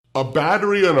A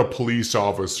battery on a police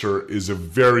officer is a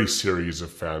very serious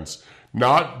offense,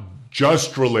 not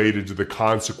just related to the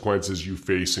consequences you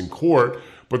face in court,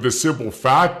 but the simple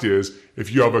fact is, if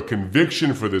you have a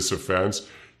conviction for this offense,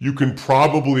 you can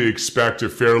probably expect a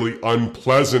fairly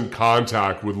unpleasant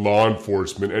contact with law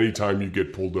enforcement anytime you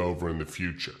get pulled over in the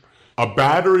future. A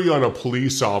battery on a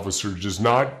police officer does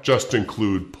not just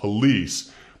include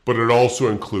police, but it also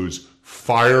includes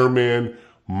firemen,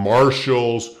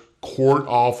 marshals, court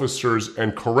officers,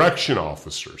 and correction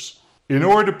officers. In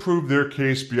order to prove their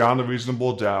case beyond a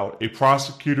reasonable doubt, a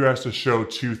prosecutor has to show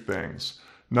two things.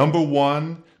 Number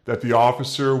one, that the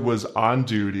officer was on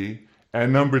duty,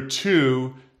 and number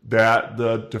two, that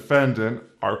the defendant,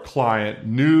 our client,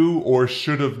 knew or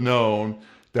should have known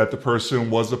that the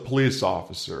person was a police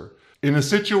officer. In a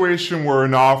situation where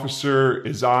an officer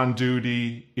is on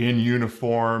duty, in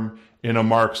uniform, in a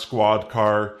marked squad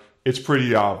car, it's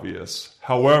pretty obvious.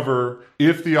 However,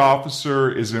 if the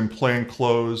officer is in plain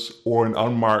clothes or an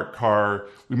unmarked car,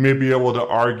 we may be able to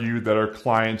argue that our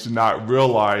client did not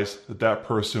realize that that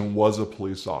person was a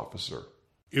police officer.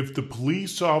 If the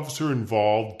police officer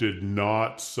involved did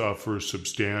not suffer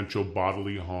substantial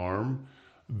bodily harm,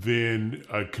 then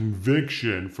a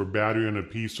conviction for battery on a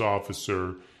peace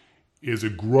officer is a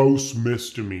gross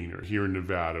misdemeanor here in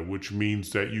Nevada, which means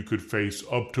that you could face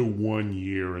up to 1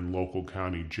 year in local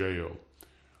county jail.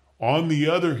 On the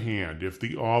other hand, if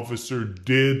the officer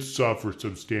did suffer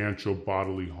substantial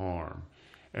bodily harm,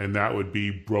 and that would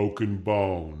be broken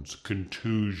bones,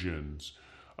 contusions,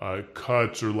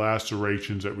 cuts or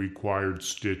lacerations that required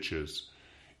stitches,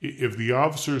 if the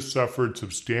officer suffered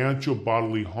substantial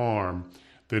bodily harm,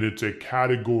 then it's a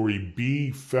Category B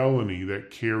felony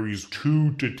that carries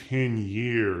 2 to 10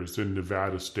 years in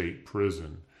Nevada State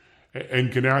Prison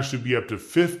and can actually be up to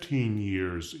 15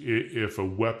 years if a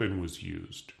weapon was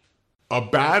used. A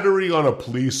battery on a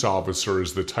police officer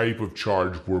is the type of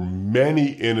charge where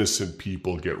many innocent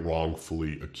people get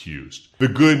wrongfully accused. The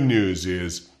good news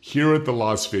is, here at the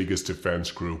Las Vegas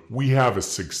Defense Group, we have a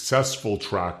successful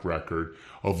track record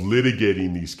of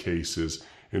litigating these cases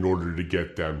in order to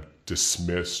get them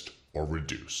dismissed or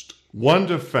reduced. One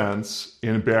defense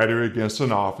in battery against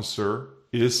an officer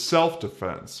is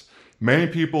self-defense. Many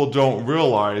people don't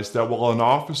realize that while an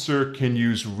officer can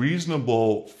use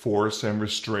reasonable force and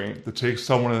restraint to take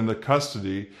someone into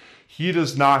custody, he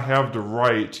does not have the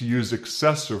right to use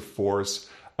excessive force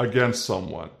against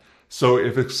someone. So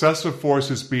if excessive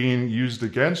force is being used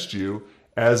against you,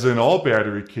 as in all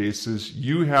battery cases,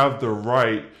 you have the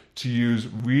right to use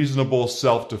reasonable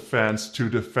self-defense to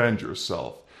defend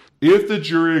yourself. If the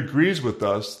jury agrees with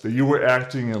us that you were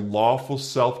acting in lawful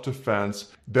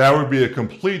self-defense, that would be a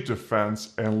complete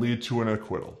defense and lead to an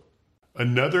acquittal.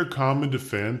 Another common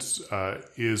defense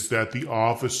is that the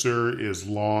officer is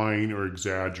lying or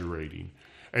exaggerating.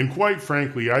 And quite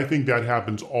frankly, I think that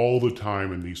happens all the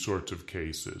time in these sorts of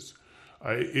cases.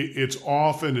 It's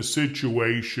often a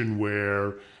situation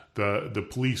where the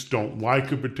police don't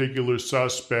like a particular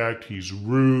suspect, he's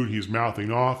rude, he's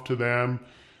mouthing off to them.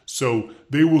 So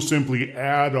they will simply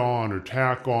add on or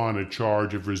tack on a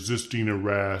charge of resisting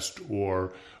arrest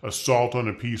or assault on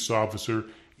a peace officer,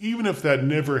 even if that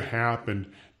never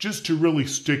happened, just to really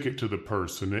stick it to the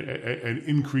person and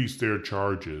increase their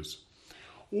charges.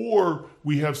 Or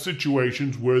we have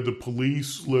situations where the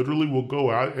police literally will go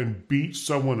out and beat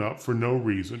someone up for no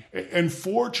reason. And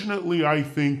fortunately, I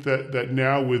think that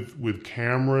now with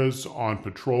cameras on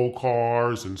patrol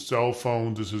cars and cell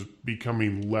phones, this is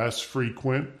becoming less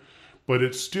frequent, but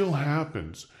it still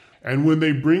happens. And when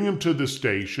they bring him to the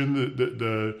station,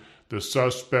 the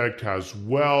suspect has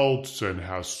welts and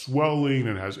has swelling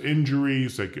and has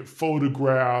injuries that get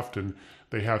photographed, and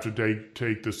they have to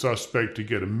take the suspect to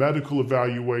get a medical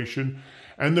evaluation,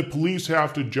 and the police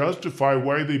have to justify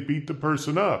why they beat the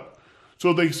person up.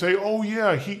 So they say, oh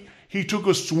yeah, he took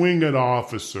a swing at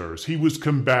officers, he was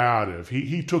combative,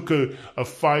 he took a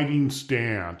fighting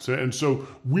stance, and so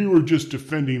we were just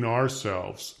defending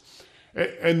ourselves.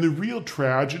 And the real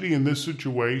tragedy in this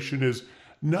situation is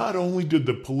not only did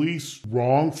the police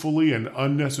wrongfully and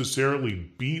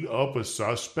unnecessarily beat up a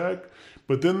suspect,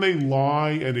 but then they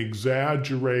lie and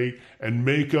exaggerate and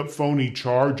make up phony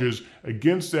charges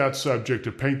against that subject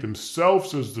to paint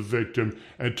themselves as the victim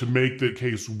and to make the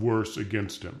case worse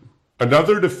against him.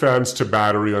 Another defense to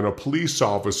battery on a police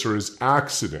officer is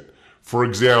accident. For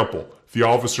example, the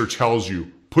officer tells you,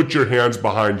 put your hands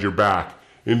behind your back.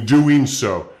 In doing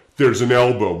so, there's an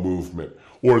elbow movement.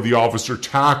 Or the officer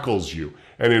tackles you,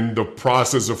 and in the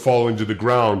process of falling to the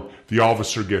ground, the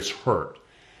officer gets hurt.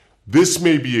 This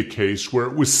may be a case where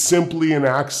it was simply an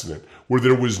accident, where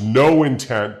there was no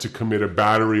intent to commit a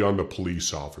battery on the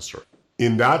police officer.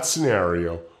 In that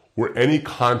scenario, where any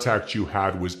contact you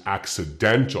had was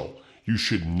accidental, you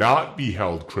should not be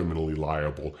held criminally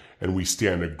liable, and we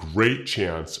stand a great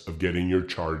chance of getting your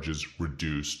charges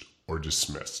reduced or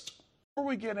dismissed. Before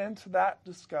we get into that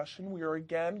discussion, we are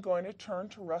again going to turn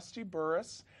to Rusty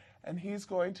Burris, and he's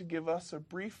going to give us a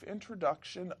brief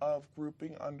introduction of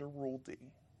grouping under Rule D.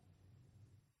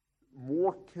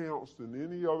 More counts than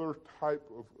any other type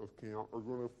of count are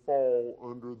going to fall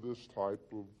under this type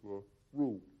of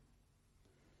rule.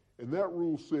 And that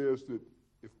rule says that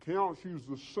if counts use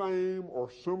the same or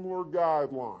similar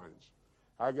guidelines,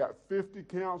 I got 50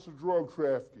 counts of drug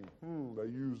trafficking. They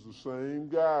use the same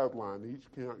guideline. Each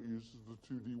count uses the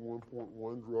 2D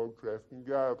 1.1 drug trafficking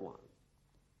guideline.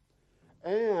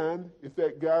 And if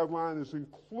that guideline is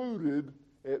included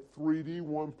at 3D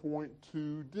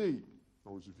 1.2D. In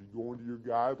other words, if you go into your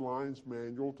guidelines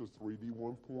manual to 3D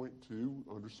 1.2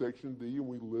 under Section D, and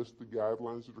we list the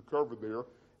guidelines that are covered there,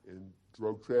 and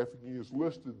drug trafficking is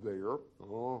listed there,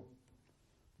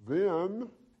 then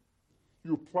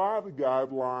you apply the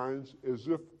guidelines as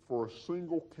if for a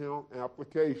single count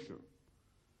application.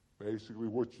 Basically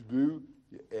what you do,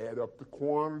 you add up the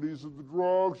quantities of the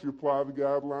drugs, you apply the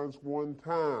guidelines one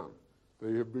time.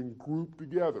 They have been grouped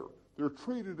together. They're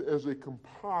treated as a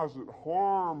composite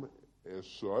harm as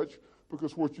such,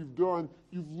 because what you've done,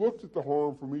 you've looked at the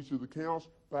harm from each of the counts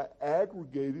by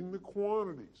aggregating the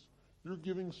quantities. You're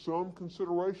giving some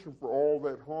consideration for all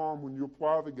that harm when you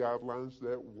apply the guidelines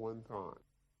that one time.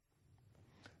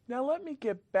 Now let me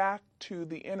get back to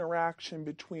the interaction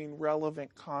between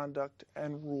relevant conduct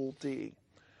and Rule D.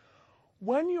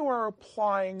 When you are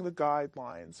applying the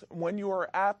guidelines, when you are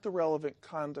at the relevant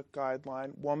conduct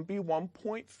guideline,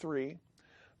 1B1.3,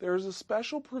 there is a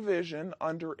special provision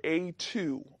under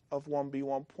A2 of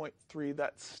 1B1.3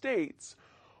 that states,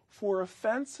 for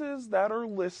offenses that are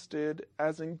listed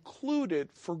as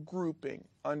included for grouping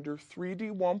under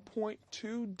 3D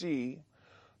 1.2D,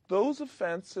 those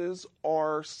offenses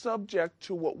are subject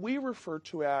to what we refer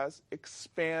to as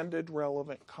expanded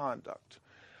relevant conduct.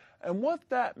 And what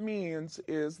that means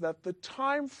is that the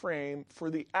time frame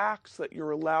for the acts that you're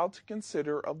allowed to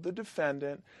consider of the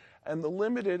defendant and the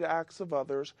limited acts of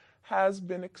others has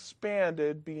been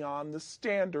expanded beyond the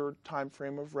standard time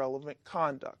frame of relevant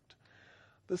conduct.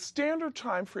 The standard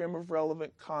time frame of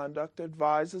relevant conduct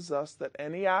advises us that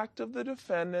any act of the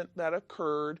defendant that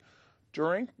occurred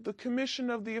during the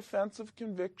commission of the offense of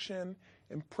conviction,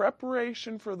 in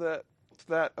preparation for that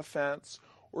offense,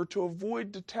 or to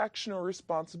avoid detection or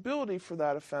responsibility for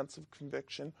that offense of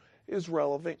conviction is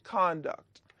relevant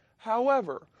conduct.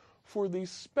 However, for these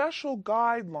special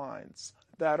guidelines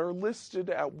that are listed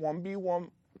at 3D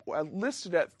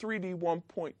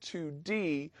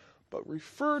 1.2D, but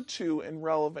referred to in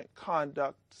relevant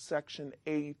conduct section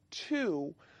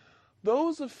A2,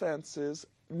 those offenses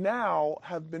now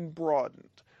have been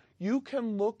broadened. You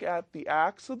can look at the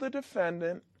acts of the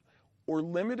defendant or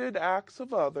limited acts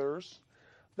of others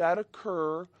that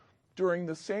occur during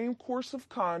the same course of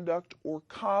conduct or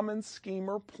common scheme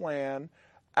or plan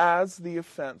as the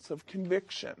offense of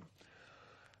conviction.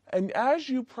 And as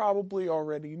you probably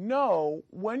already know,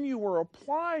 when you are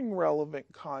applying relevant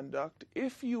conduct,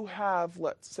 if you have,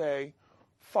 let's say,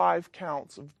 5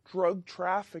 counts of drug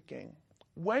trafficking,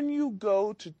 when you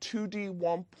go to 2D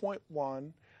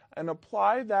 1.1 and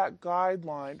apply that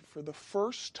guideline for the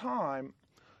first time,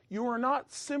 you are not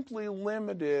simply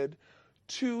limited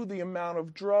to the amount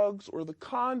of drugs or the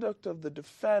conduct of the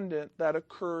defendant that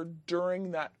occurred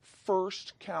during that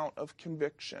first count of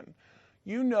conviction.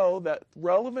 You know that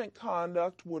relevant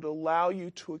conduct would allow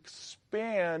you to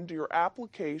expand your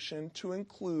application to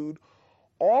include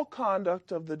all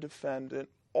conduct of the defendant,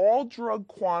 all drug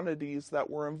quantities that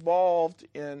were involved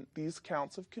in these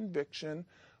counts of conviction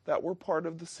that were part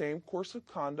of the same course of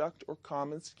conduct or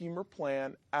common scheme or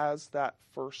plan as that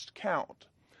first count.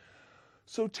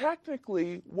 So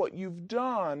technically, what you've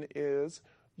done is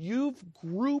you've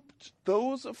grouped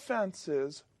those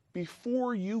offenses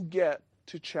before you get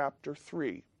to Chapter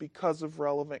 3 because of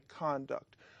relevant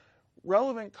conduct.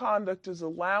 Relevant conduct is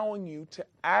allowing you to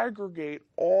aggregate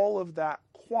all of that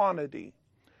quantity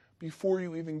before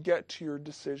you even get to your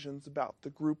decisions about the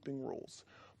grouping rules.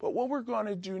 But what we're going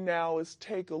to do now is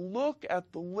take a look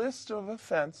at the list of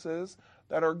offenses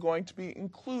that are going to be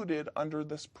included under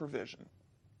this provision.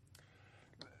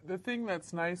 The thing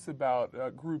that's nice about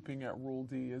grouping at Rule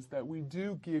D is that we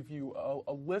do give you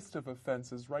a list of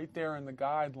offenses right there in the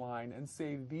guideline and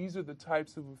say these are the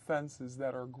types of offenses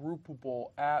that are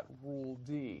groupable at Rule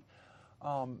D.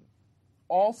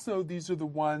 Also, these are the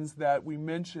ones that we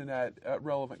mention at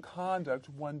relevant conduct,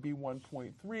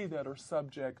 1B1.3, that are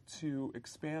subject to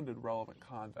expanded relevant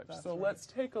conduct. Let's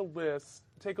take a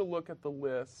look at the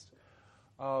list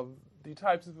of the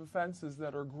types of offenses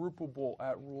that are groupable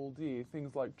at Rule D.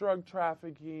 Things like drug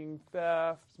trafficking,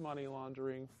 theft, money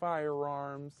laundering,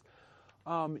 firearms.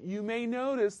 You may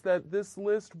notice that this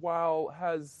list, while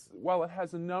it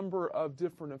has a number of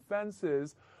different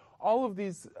offenses, all of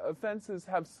these offenses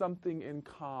have something in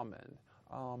common.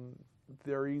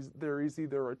 There is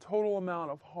either a total amount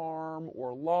of harm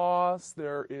or loss,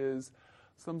 there is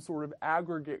some sort of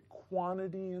aggregate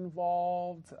quantity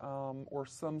involved, or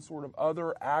some sort of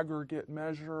other aggregate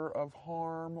measure of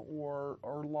harm or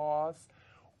loss,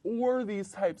 or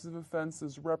these types of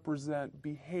offenses represent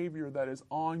behavior that is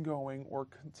ongoing or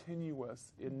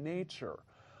continuous in nature.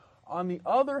 On the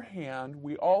other hand,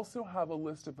 we also have a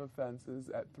list of offenses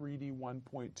at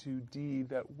 3D1.2D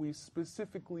that we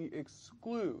specifically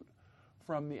exclude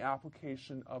from the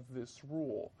application of this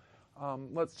rule.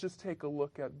 Let's just take a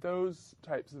look at those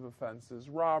types of offenses: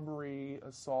 robbery,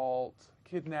 assault,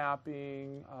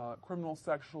 kidnapping, criminal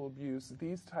sexual abuse,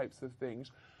 these types of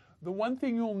things. The one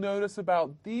thing you'll notice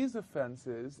about these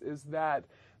offenses is that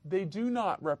they do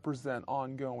not represent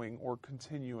ongoing or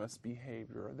continuous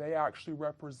behavior. They actually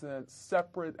represent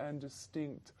separate and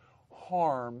distinct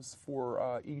harms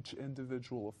for each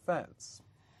individual offense.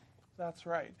 That's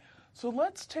right. So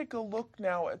let's take a look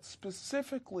now at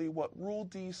specifically what Rule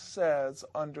D says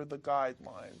under the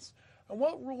guidelines. And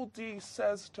what Rule D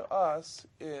says to us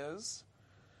is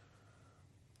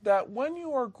that when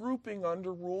you are grouping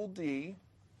under Rule D,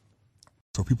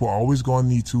 so people are always going to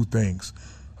need two things: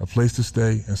 a place to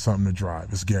stay and something to drive.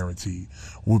 It's guaranteed.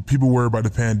 When people worry about the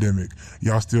pandemic,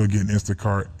 y'all still getting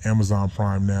Instacart, Amazon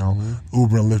Prime now.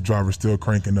 Uber and Lyft drivers still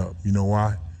cranking up. You know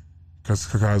why? Because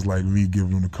guys like me give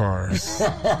them the cars.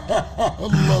 I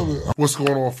love it. What's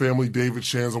going on, family? David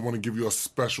Shands. I want to give you a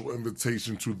special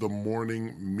invitation to the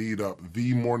Morning Meetup,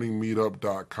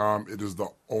 themorningmeetup.com. It is the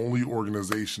only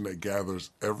organization that gathers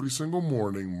every single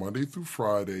morning, Monday through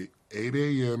Friday, 8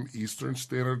 a.m. Eastern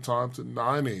Standard Time to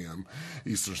 9 a.m.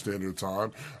 Eastern Standard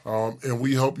Time. And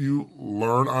we help you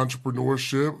learn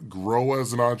entrepreneurship, grow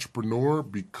as an entrepreneur,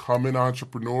 become an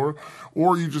entrepreneur,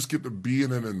 or you just get to be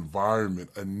in an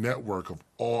environment, a network of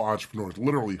all entrepreneurs.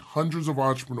 Literally hundreds of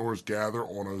entrepreneurs gather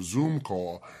on a Zoom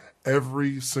call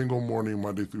every single morning,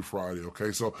 Monday through Friday,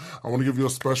 okay? So I want to give you a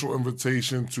special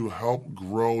invitation to help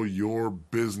grow your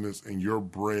business and your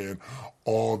brand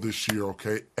all this year,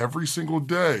 okay? Every single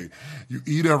day. You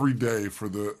eat every day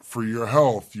for your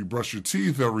health. You brush your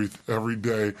teeth every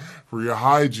day for your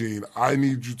hygiene. I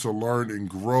need you to learn and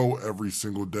grow every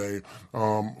single day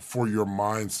for your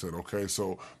mindset, okay?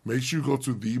 So make sure you go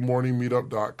to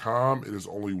themorningmeetup.com. It is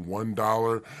only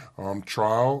 $1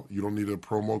 trial. You don't need a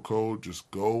promo code.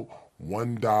 Just go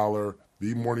 $1,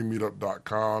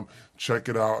 themorningmeetup.com. Check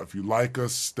it out. If you like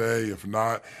us, stay. If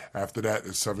not, after that,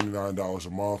 it's $79 a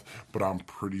month. But I'm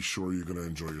pretty sure you're going to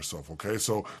enjoy yourself, okay?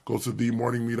 So go to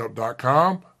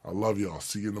themorningmeetup.com. I love y'all.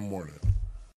 See you in the morning.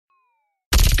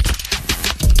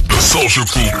 The Social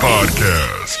Proof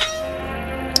Podcast.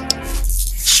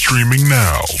 Streaming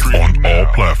now on all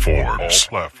platforms.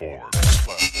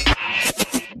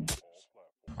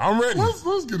 I'm ready.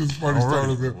 Let's get this party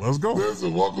started, man. Let's go.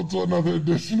 Listen, welcome to another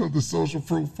edition of the Social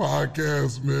Proof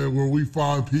Podcast, man, where we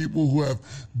find people who have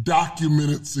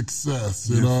documented success.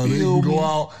 You know, they can go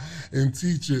out and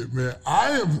teach it, man.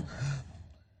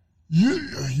 You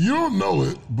don't know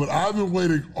it, but I've been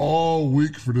waiting all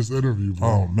week for this interview, bro.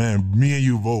 Oh, man, me and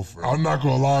you both, bro. I'm not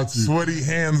going to lie to you. Sweaty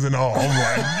hands and all. I'm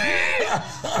like, yeah.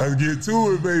 Let's get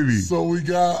to it, baby. So we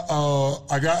got,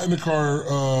 I got in the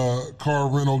car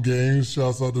rental game.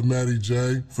 Shouts out to Matty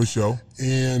J. For sure.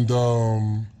 And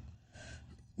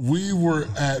we were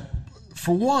at,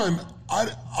 for one,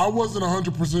 I wasn't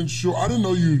 100% sure. I didn't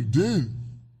know you did,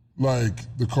 like,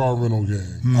 the car rental game.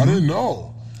 Mm-hmm. I didn't know.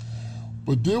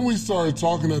 But then we started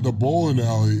talking at the bowling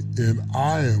alley, and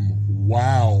I am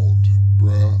wowed,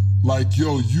 bruh. Like,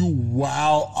 yo, you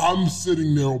wow. I'm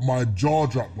sitting there with my jaw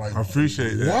dropped. Like, I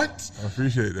appreciate that. What? I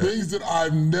appreciate that. Things that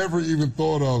I've never even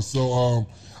thought of. So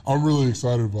I'm really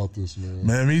excited about this, man.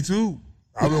 Man, me too.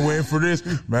 I've been waiting for this.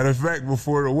 Matter of fact,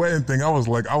 before the wedding thing, I was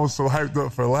so hyped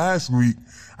up for last week.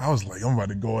 I was like, I'm about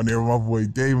to go in there with my boy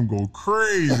Dave and go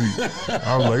crazy.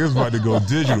 I was like, it's about to go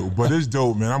digital. But it's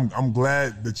dope, man. I'm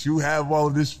glad that you have all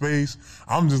of this space.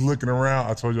 I'm just looking around.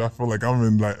 I told you I feel like I'm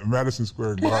in like Madison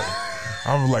Square Garden.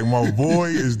 I'm like, my boy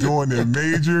is doing it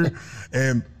major,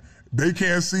 and they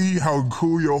can't see how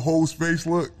cool your whole space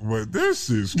look, but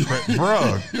this is,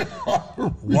 bruh.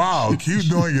 Wow, keep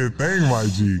doing your thing, my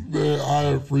G. Man, I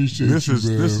appreciate this. You,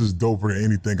 man. This is doper than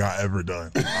anything I ever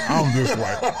done. I'm just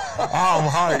like, I'm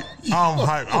hype.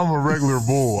 I'm a regular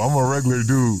bull. I'm a regular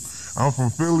dude. I'm from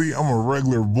Philly. I'm a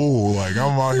regular bull. Like,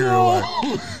 I'm out here like,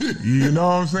 you know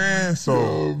what I'm saying?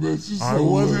 So, I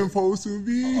wasn't supposed to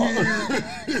be here.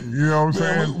 You know what I'm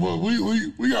saying? Well,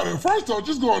 we got to, first off,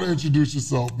 just go on and introduce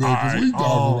yourself, man, because we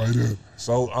diving right in.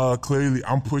 So, clearly,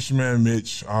 I'm Pushman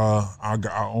Mitch. I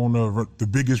own the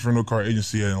biggest rental car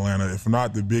agency in Atlanta. If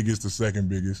not the biggest, the second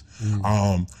biggest.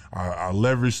 I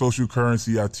leverage social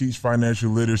currency. I teach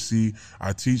financial literacy.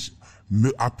 I take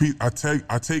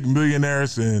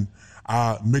millionaires and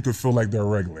I make it feel like they're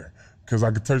regular. Because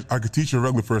I could teach a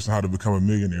regular person how to become a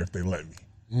millionaire if they let me.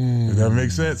 Does that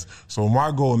make sense? So my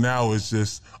goal now is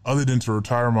just, other than to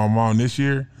retire my mom this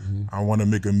year, I want to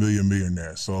make a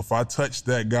millionaire. So if I touch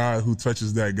that guy who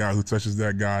touches that guy who touches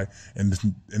that guy, and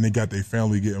they got their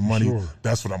family getting money,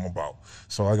 that's what I'm about.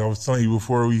 So like I was telling you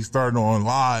before we started on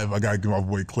live, I got to get my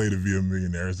boy Clay to be a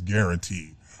millionaire. It's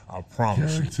guaranteed. I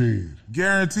promise you.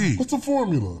 Guaranteed. What's the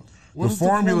formula? The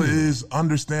formula is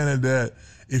understanding that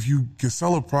if you can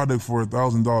sell a product for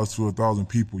 $1,000 to 1,000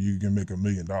 people, you can make $1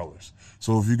 million.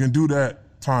 So if you can do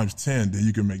that times 10, then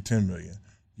you can make 10 million.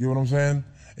 You know what I'm saying?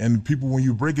 And people, when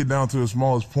you break it down to the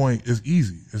smallest point, it's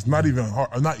easy. It's not even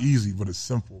hard. Not easy, but it's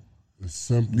simple. It's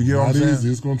simple. You get what I'm saying?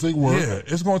 Easy. It's going to take work. Yeah,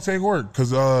 it's going to take work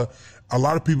because a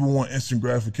lot of people want instant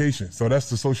gratification. So that's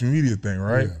the social media thing,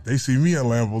 right? Yeah. They see me in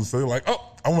Lambo, so they're like, oh,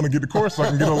 I want to get the course so I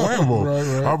can get a Lambo.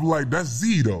 Right. I'm like, that's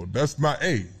Z though. That's not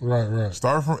A. Right.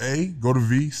 Start from A, go to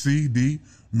V, C, D,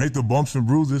 make the bumps and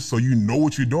bruises so you know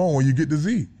what you're doing when you get to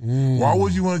Z. Why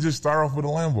would you want to just start off with a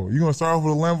Lambo? You're going to start off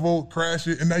with a Lambo, crash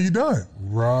it, and now you're done.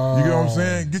 Right. You get what I'm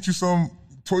saying? Get you some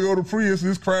Toyota Prius,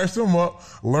 just crash them up,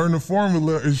 learn the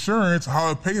formula, insurance, how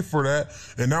I pay for that,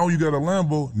 and now you got a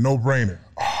Lambo, no brainer.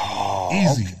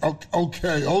 Easy.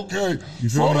 Okay.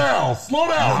 Slow down.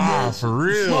 Nah, for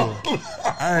real.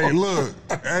 Hey, look.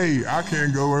 Hey, I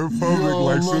can't go in public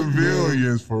like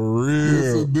civilians, for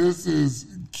real. This is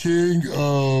king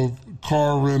of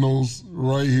car rentals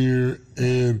right here.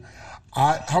 And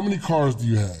how many cars do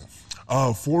you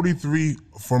have? 43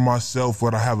 for myself,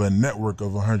 but I have a network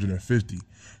of 150.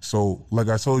 So, like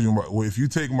I told you, if you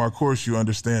take my course, you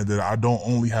understand that I don't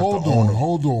only have to own them.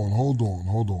 Hold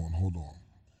on.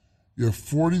 You have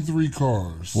 43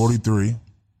 cars. 43.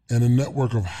 And a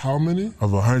network of how many?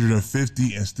 Of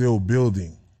 150 and still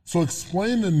building. So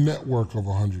explain the network of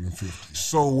 150.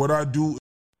 So what I do.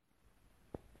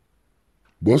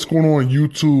 What's going on,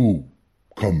 YouTube?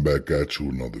 Come back at you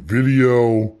another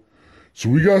video. So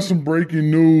we got some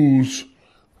breaking news.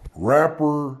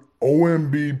 Rapper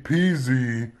OMB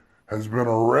Peezy has been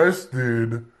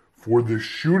arrested for the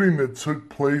shooting that took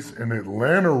place in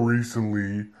Atlanta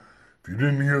recently. If you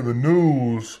didn't hear the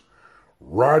news,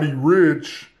 Roddy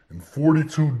Ricch and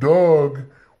 42 Dugg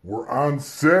were on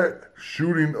set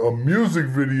shooting a music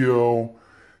video.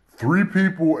 3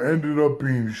 people ended up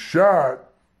being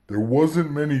shot. There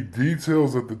wasn't many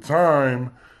details at the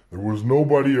time. There was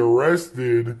nobody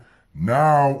arrested.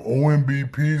 Now OMB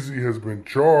Peezy has been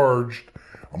charged.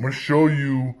 I'm going to show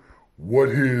you what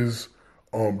his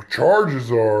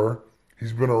charges are.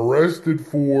 He's been arrested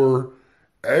for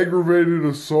aggravated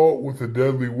assault with a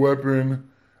deadly weapon,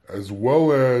 as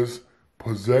well as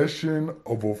possession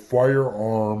of a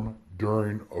firearm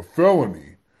during a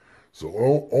felony. So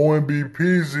OMB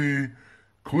Peezy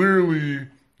clearly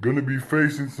going to be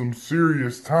facing some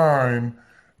serious time.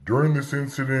 During this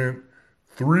incident,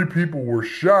 3 people were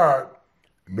shot.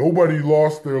 Nobody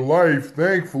lost their life,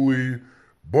 thankfully,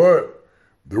 but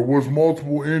there was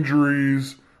multiple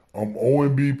injuries.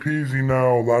 OMB Peezy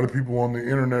now, a lot of people on the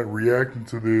internet reacting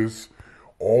to this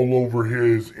all over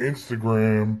his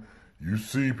Instagram. You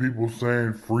see people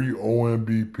saying free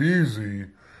OMB Peezy.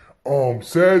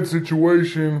 Sad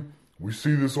situation. We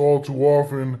see this all too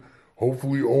often.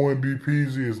 Hopefully OMB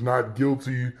Peezy is not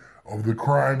guilty of the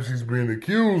crimes he's being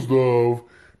accused of,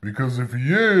 because if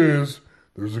he is,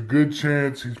 there's a good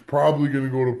chance he's probably going to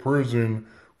go to prison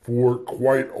for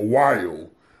quite a while.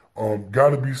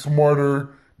 Got to be smarter.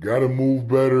 Got to move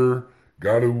better.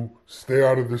 Got to stay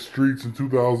out of the streets in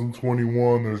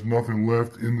 2021. There's nothing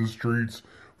left in the streets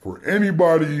for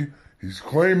anybody. He's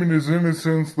claiming his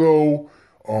innocence, though.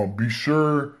 Be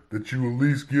sure that you at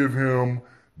least give him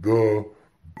the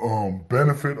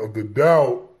benefit of the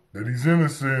doubt that he's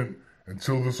innocent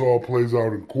until this all plays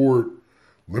out in court.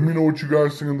 Let me know what you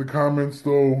guys think in the comments,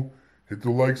 though. Hit the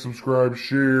like, subscribe,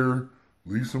 share.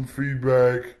 Leave some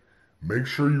feedback. Make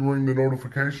sure you ring the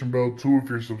notification bell too if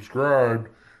you're subscribed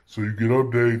so you get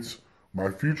updates, my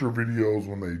future videos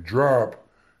when they drop.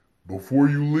 Before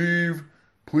you leave,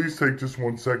 please take just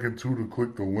 1 second too to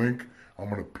click the link I'm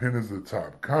going to pin as the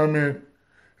top comment.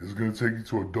 It's going to take you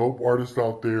to a dope artist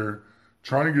out there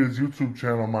trying to get his YouTube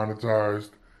channel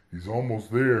monetized. He's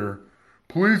almost there.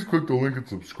 Please click the link and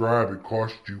subscribe. It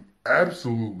costs you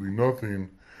absolutely nothing.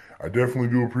 I definitely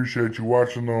do appreciate you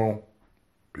watching though.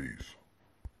 Peace.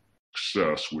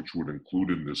 Success, which would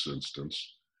include in this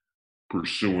instance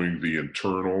pursuing the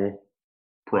internal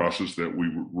process that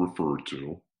we refer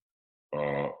to,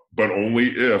 but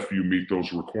only if you meet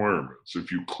those requirements. If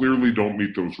you clearly don't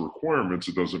meet those requirements,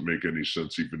 it doesn't make any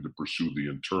sense even to pursue the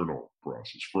internal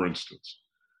process. For instance,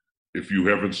 if you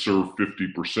haven't served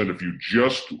 50%, if you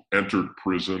just entered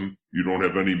prison, you don't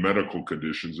have any medical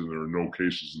conditions, and there are no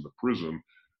cases in the prison,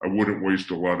 I wouldn't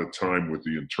waste a lot of time with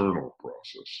the internal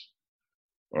process.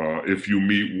 If you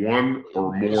meet one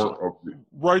or more of the...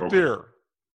 Right there.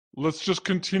 Let's just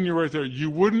continue right there. You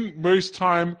wouldn't waste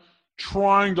time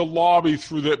trying to lobby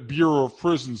through that Bureau of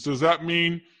Prisons. Does that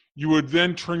mean you would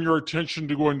then turn your attention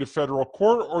to going to federal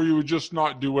court, or you would just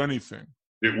not do anything?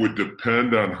 It would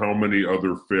depend on how many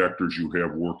other factors you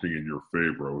have working in your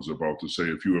favor. I was about to say,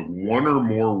 if you have one or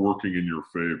more working in your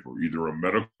favor, either a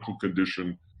medical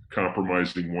condition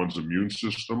compromising one's immune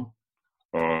system,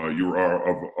 you are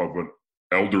of an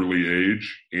elderly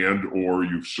age, and or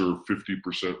you've served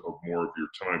 50% of more of your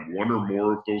time, one or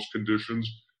more of those conditions,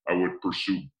 I would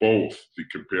pursue both the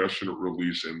compassionate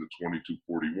release and the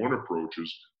 2241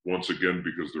 approaches, once again,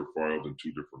 because they're filed in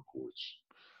two different courts.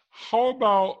 How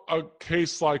about a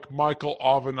case like Michael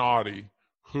Avenatti,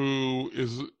 who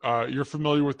is, you're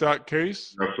familiar with that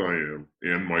case? Yes, I am,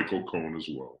 and Michael Cohen as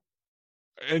well.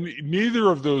 And neither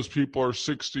of those people are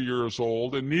 60 years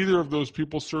old, and neither of those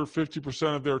people serve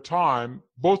 50% of their time.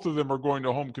 Both of them are going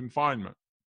to home confinement.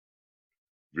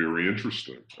 Very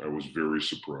interesting. I was very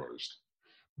surprised.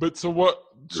 But so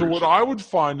what I would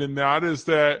find in that is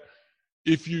that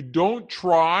if you don't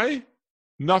try,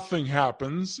 nothing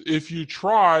happens. If you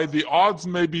try, the odds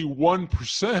may be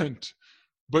 1%,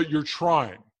 but you're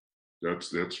trying. That's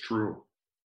true.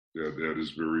 Yeah, that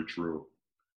is very true.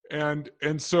 And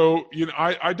so, you know,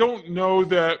 I don't know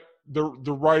that the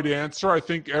right answer. I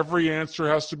think every answer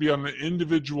has to be on an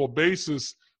individual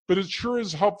basis, but it sure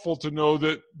is helpful to know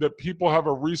that people have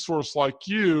a resource like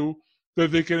you that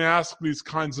they can ask these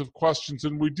kinds of questions.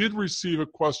 And we did receive a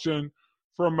question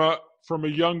from a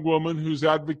young woman who's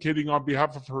advocating on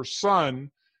behalf of her son.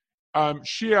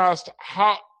 She asked,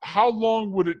 how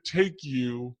long would it take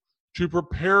you to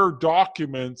prepare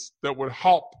documents that would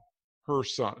help her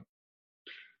son,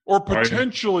 or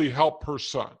potentially help her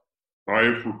son? I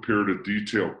have prepared a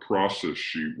detailed process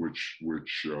sheet, which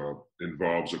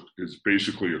involves is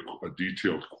basically a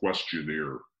detailed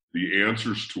questionnaire, the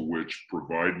answers to which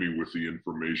provide me with the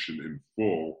information in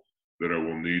full that I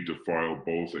will need to file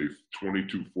both a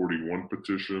 2241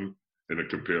 petition and a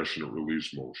compassionate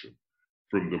release motion.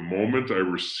 From the moment I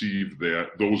receive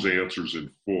those answers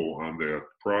in full on that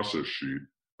process sheet,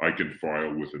 I can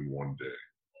file within 1 day.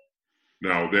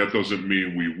 Now, that doesn't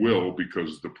mean we will,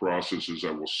 because the process is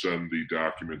I will send the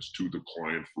documents to the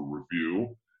client for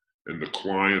review, and the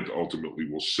client ultimately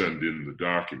will send in the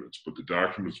documents, but the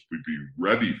documents will be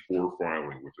ready for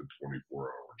filing within 24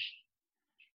 hours.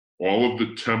 All of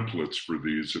the templates for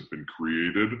these have been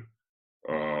created.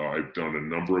 I've done a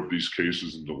number of these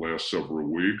cases in the last several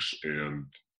weeks, and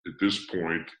at this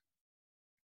point,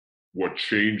 what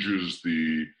changes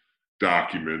the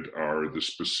document are the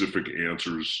specific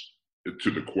answers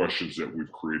to the questions that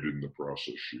we've created in the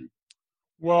process sheet.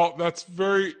 Well, that's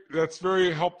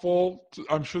very helpful.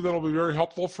 I'm sure that'll be very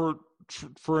helpful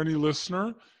for any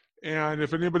listener. And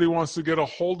if anybody wants to get a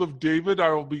hold of David, I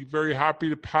will be very happy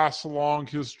to pass along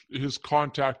his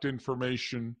contact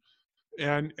information.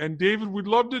 And David, we'd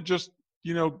love to just,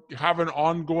 you know, have an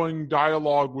ongoing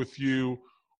dialogue with you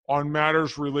on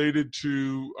matters related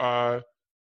to,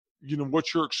 you know,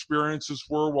 what your experiences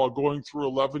were while going through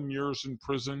 11 years in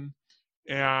prison.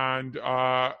 And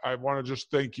I want to just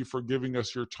thank you for giving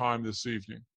us your time this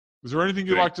evening. Is there anything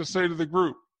you'd like to say to the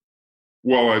group?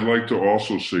 Well, I'd like to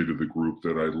also say to the group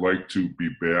that I'd like to be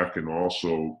back and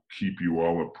also keep you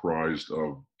all apprised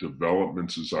of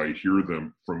developments as I hear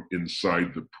them from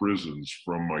inside the prisons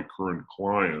from my current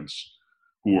clients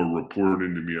who are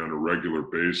reporting to me on a regular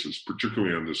basis,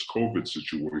 particularly on this COVID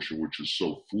situation, which is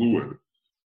so fluid.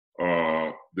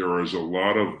 There is a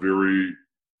lot of very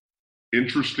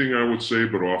interesting, I would say,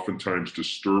 but oftentimes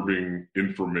disturbing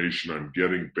information I'm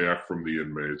getting back from the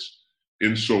inmates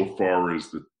insofar as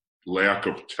the lack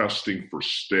of testing for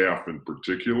staff in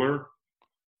particular.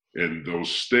 And those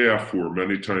staff who are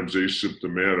many times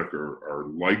asymptomatic are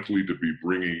likely to be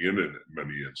bringing in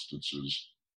many instances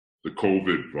the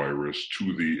COVID virus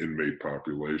to the inmate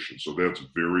population. So that's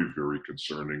very, very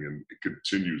concerning, and it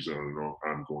continues on an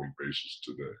ongoing basis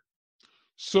today.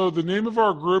 So the name of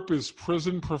our group is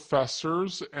Prison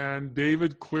Professors, and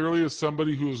David clearly is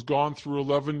somebody who has gone through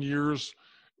 11 years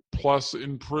plus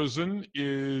in prison,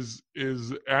 is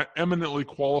eminently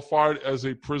qualified as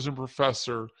a prison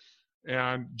professor,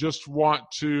 and just want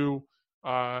to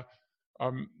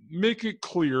make it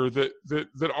clear that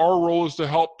our role is to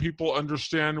help people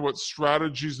understand what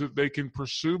strategies that they can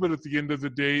pursue, but at the end of the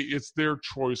day, it's their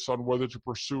choice on whether to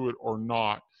pursue it or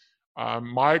not.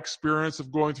 My experience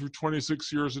of going through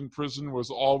 26 years in prison was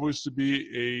always to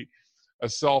be a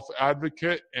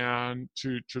self-advocate and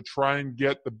to try and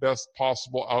get the best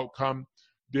possible outcome.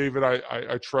 David,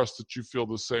 I trust that you feel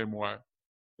the same way.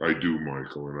 I do,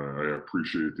 Michael, and I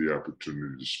appreciate the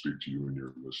opportunity to speak to you and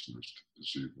your listeners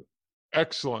this evening.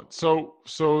 Excellent. So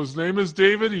his name is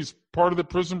David. He's part of the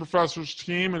Prison Professors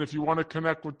team, and if you want to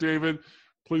connect with David,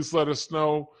 please let us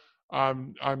know.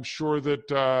 I'm sure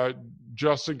that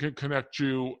Justin can connect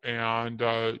you, and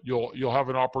you'll have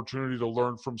an opportunity to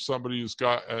learn from somebody who's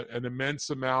got an immense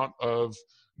amount of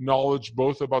knowledge,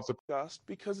 both about the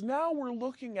because now we're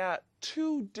looking at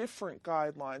two different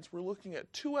guidelines. We're looking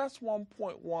at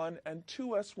 2S1.1 and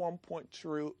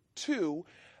 2S1.2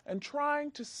 and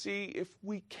trying to see if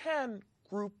we can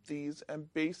group these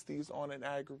and base these on an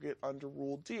aggregate under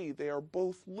Rule D. They are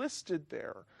both listed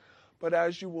there. But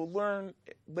as you will learn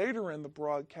later in the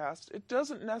broadcast, it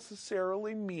doesn't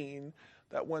necessarily mean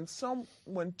that when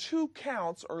two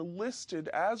counts are listed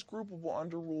as groupable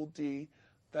under Rule D,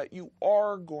 that you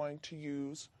are going to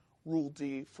use Rule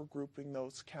D for grouping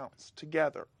those counts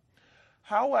together.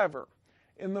 However,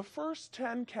 in the first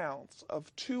 10 counts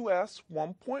of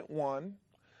 2S1.1,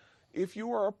 if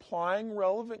you are applying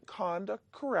relevant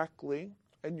conduct correctly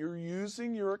and you're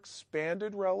using your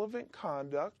expanded relevant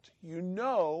conduct, you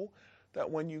know that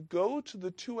when you go to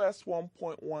the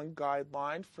 2S1.1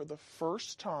 guideline for the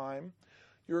first time,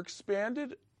 your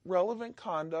expanded relevant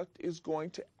conduct is going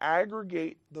to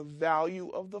aggregate the value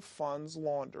of the funds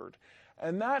laundered.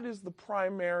 And that is the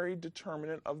primary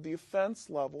determinant of the offense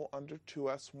level under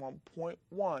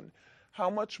 2S1.1. How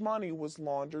much money was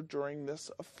laundered during this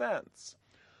offense?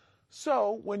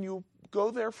 So when you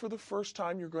go there for the first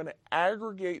time, you're going to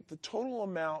aggregate the total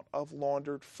amount of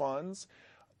laundered funds.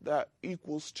 That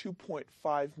equals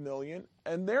 2.5 million,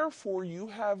 and therefore you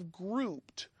have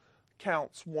grouped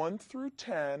counts 1 through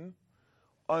 10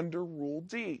 under Rule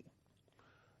D.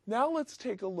 Now let's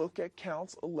take a look at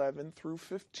counts 11 through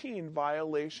 15,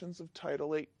 violations of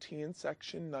Title 18,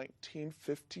 Section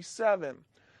 1957.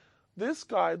 This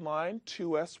guideline,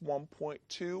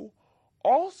 2S1.2,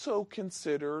 also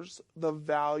considers the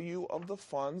value of the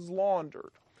funds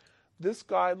laundered. This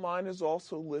guideline is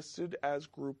also listed as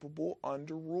groupable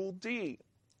under Rule D.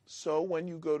 So when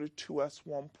you go to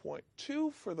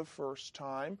 2S1.2 for the first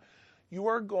time, you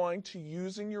are going to,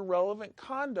 using your relevant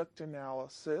conduct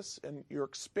analysis and your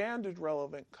expanded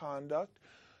relevant conduct,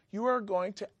 you are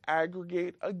going to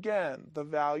aggregate again the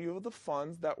value of the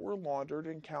funds that were laundered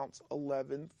in counts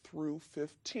 11 through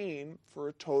 15 for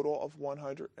a total of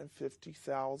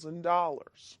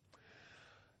 $150,000.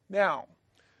 Now,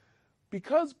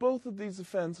 because both of these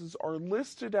offenses are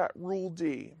listed at Rule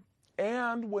D,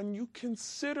 and when you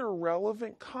consider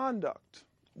relevant conduct,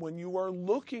 when you are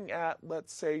looking at,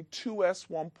 let's say,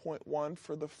 2S1.1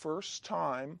 for the first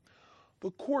time,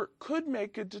 the court could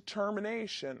make a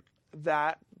determination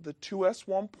that the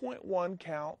 2S1.1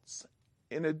 counts,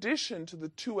 in addition to the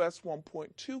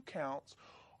 2S1.2 counts,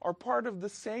 are part of the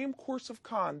same course of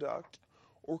conduct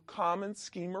or common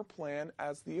scheme or plan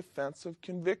as the offense of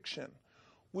conviction,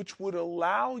 which would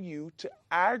allow you to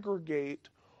aggregate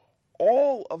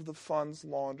all of the funds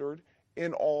laundered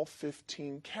in all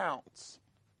 15 counts.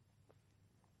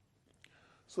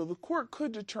 So the court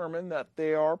could determine that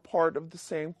they are part of the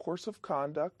same course of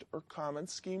conduct or common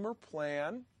scheme or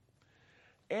plan,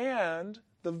 and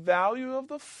the value of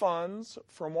the funds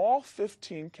from all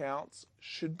 15 counts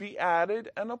should be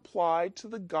added and applied to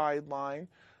the guideline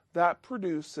that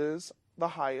produces the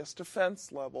highest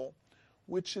offense level,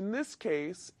 which in this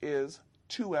case is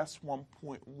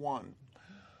 2S1.1.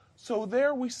 So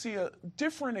there we see a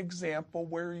different example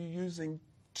where you're using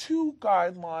two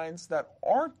guidelines that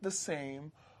aren't the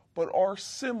same but are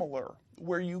similar,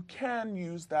 where you can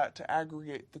use that to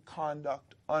aggregate the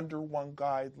conduct under one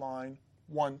guideline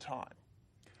one time.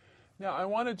 Now, I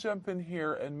want to jump in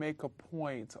here and make a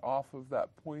point off of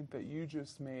that point that you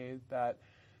just made, that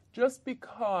just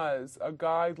because a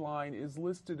guideline is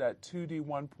listed at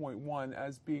 2D1.1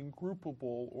 as being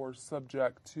groupable or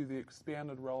subject to the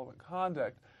expanded relevant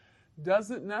conduct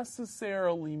doesn't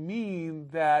necessarily mean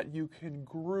that you can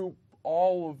group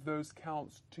all of those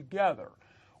counts together.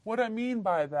 What I mean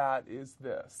by that is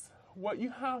this. What you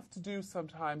have to do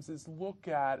sometimes is look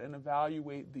at and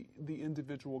evaluate the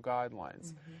individual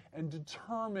guidelines and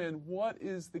determine what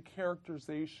is the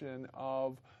characterization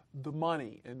of the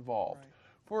money involved. Right.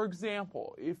 For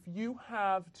example, if you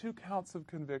have 2 counts of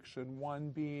conviction, one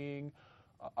being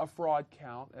a fraud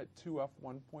count at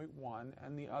 2F1.1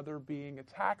 and the other being a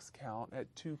tax count at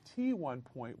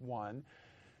 2T1.1,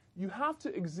 you have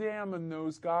to examine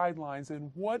those guidelines and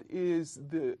what is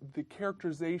the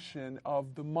characterization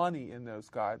of the money in those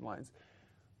guidelines.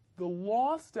 The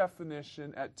loss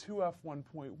definition at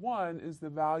 2F1.1 is the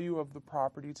value of the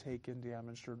property taken,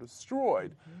 damaged, or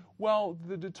destroyed. Well,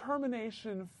 the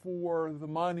determination for the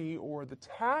money or the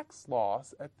tax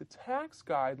loss at the tax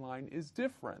guideline is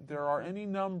different. There are any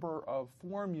number of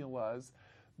formulas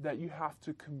that you have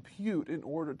to compute in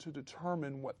order to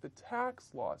determine what the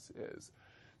tax loss is.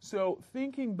 So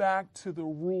thinking back to the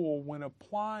rule when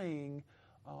applying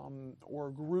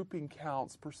or grouping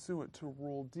counts pursuant to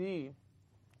Rule D,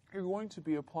 you're going to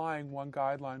be applying one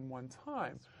guideline one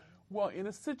time. Well, in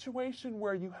a situation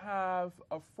where you have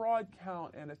a fraud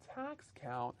count and a tax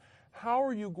count, how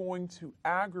are you going to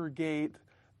aggregate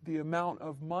the amount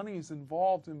of monies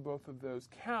involved in both of those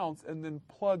counts and then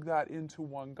plug that into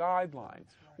one guideline?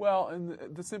 Well, and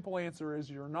the simple answer is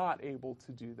you're not able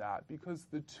to do that because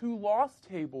the 2 loss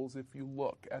tables, if you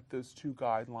look at those 2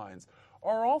 guidelines,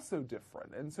 are also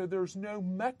different. And so there's no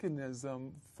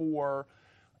mechanism for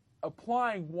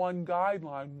applying one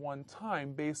guideline one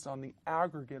time based on the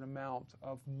aggregate amount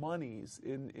of monies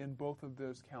in both of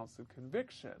those counts of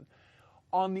conviction.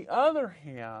 On the other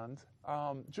hand,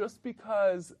 just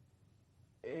because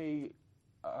an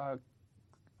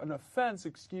offense,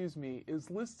 is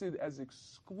listed as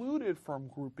excluded from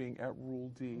grouping at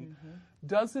Rule D,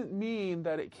 doesn't mean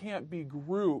that it can't be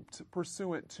grouped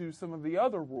pursuant to some of the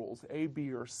other rules, A,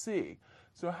 B, or C.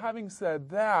 So having said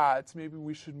that, maybe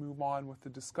we should move on with the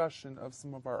discussion of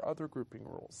some of our other grouping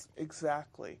rules.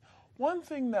 Exactly. One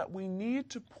thing that we need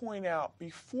to point out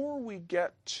before we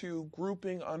get to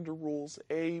grouping under rules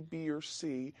A, B, or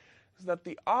C is that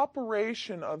the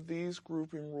operation of these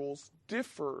grouping rules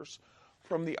differs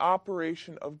from the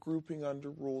operation of grouping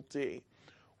under Rule D.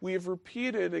 We have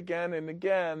repeated again and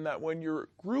again that when you're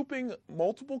grouping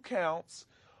multiple counts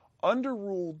under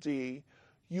Rule D,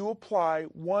 you apply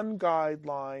one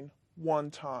guideline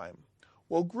one time.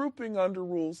 Well, grouping under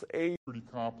Rules A pretty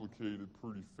complicated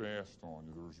pretty fast on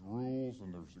you. There's rules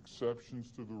and there's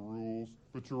exceptions to the rules,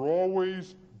 but you're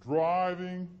always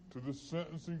driving to the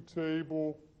sentencing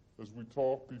table, as we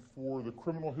talked before, the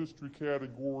criminal history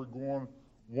category going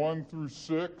 1 through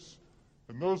 6,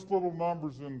 and those little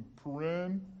numbers in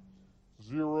paren,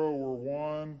 0 or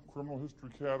 1, criminal history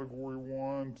category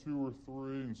 1, 2 or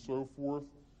 3, and so forth,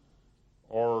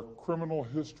 are criminal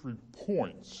history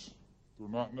points. They're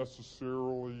not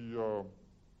necessarily the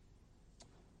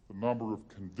number of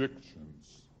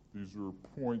convictions. These are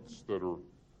points that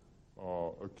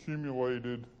are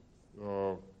accumulated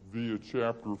via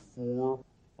Chapter 4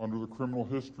 under the criminal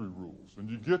history rules. And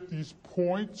you get these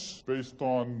points based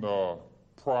on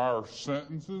prior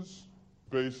sentences,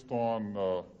 based on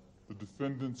the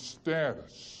defendant's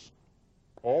status.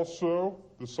 Also,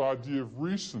 this idea of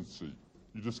recency.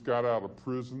 You just got out of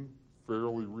prison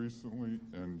fairly recently,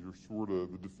 and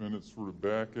the defendant's sort of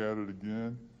back at it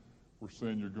again. We're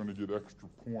saying you're going to get extra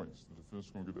points. The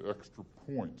defendant's going to get extra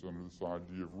points under this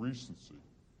idea of recency.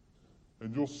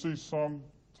 And you'll see some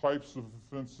types of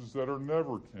offenses that are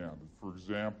never counted. For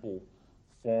example,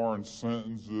 foreign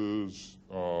sentences,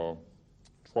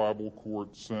 tribal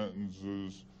court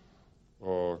sentences,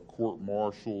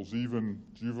 court-martials, even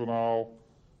juvenile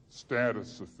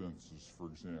status offenses, for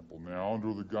example. Now,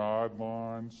 under the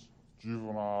guidelines,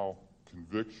 juvenile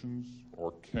convictions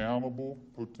are countable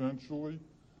potentially,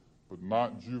 but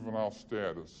not juvenile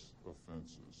status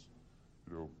offenses.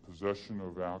 Possession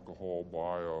of alcohol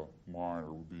by a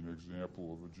minor would be an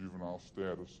example of a juvenile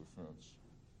status offense.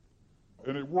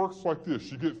 And it works like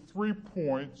this. You get 3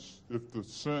 points if the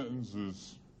sentence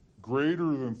is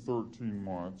greater than 13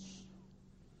 months,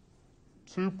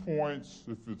 2 points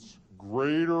if it's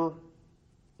greater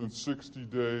than 60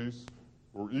 days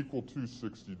or equal to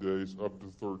 60 days up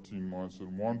to 13 months,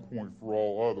 and 1 point for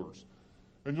all others.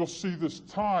 And you'll see this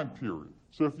time period.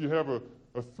 So if you have a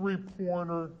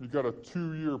 3-pointer, you got a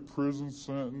 2-year prison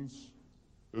sentence,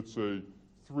 it's a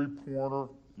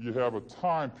 3-pointer, you have a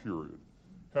time period.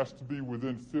 It has to be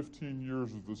within 15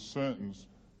 years of the sentence,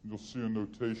 and you'll see a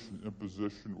notation,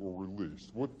 imposition or release.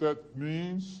 What that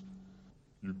means,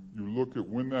 you look at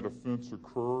when that offense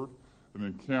occurred. and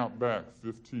then count back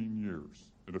 15 years.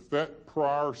 And if that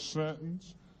prior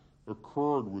sentence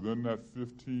occurred within that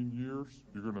 15 years,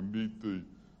 you're going to meet the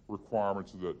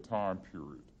requirements of that time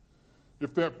period.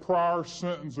 If that prior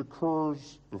sentence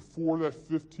occurs before that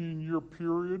 15-year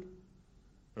period,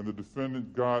 and the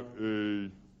defendant got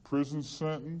a prison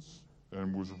sentence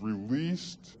and was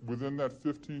released within that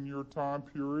 15-year time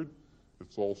period,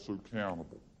 it's also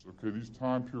countable. Okay, these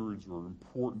time periods are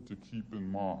important to keep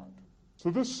in mind. So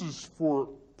this is for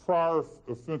prior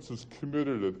offenses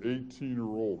committed at 18 or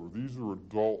older. These are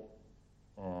adult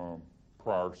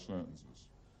prior sentences.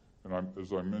 And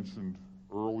as I mentioned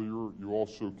earlier, you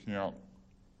also count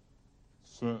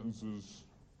sentences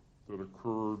that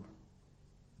occurred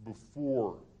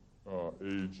before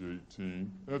age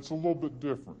 18. And it's a little bit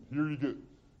different. Here you get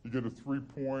a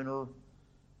 3-pointer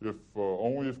if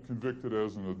only if convicted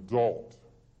as an adult,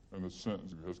 and the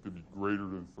sentence has to be greater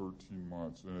than 13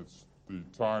 months. And it's the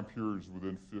time periods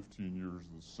within 15 years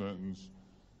of the sentence,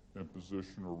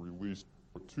 imposition, or release.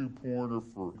 A 2-pointer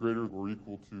for greater or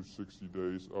equal to 60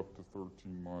 days up to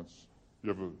 13 months. You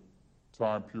have a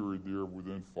time period there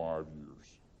within 5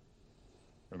 years.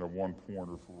 And a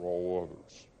 1-pointer for all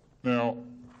others. Now,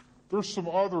 there's some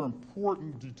other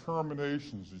important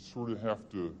determinations you sort of have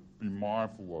to be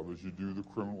mindful of as you do the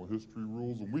criminal history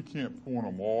rules, and we can't point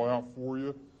them all out for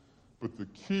you, but the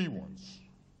key ones,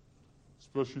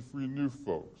 especially for you new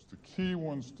folks, the key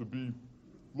ones to be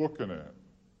looking at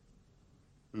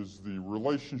is the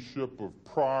relationship of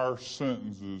prior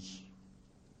sentences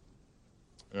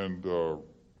and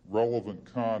relevant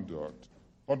conduct.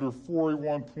 Under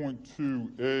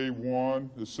 4A1.2A1,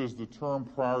 it says the term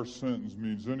prior sentence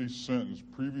means any sentence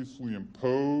previously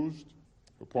imposed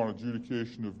upon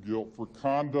adjudication of guilt for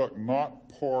conduct not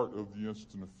part of the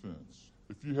instant offense.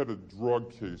 If you had a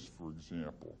drug case, for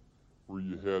example, where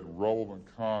you had relevant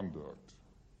conduct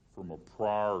from a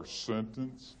prior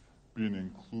sentence being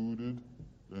included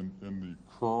in the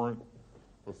current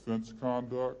offense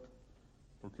conduct,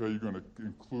 okay, you're going to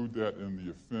include that in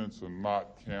the offense and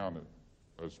not count it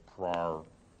as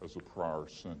a prior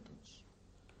sentence.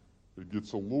 It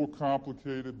gets a little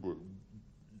complicated, but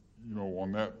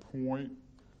on that point.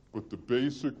 But the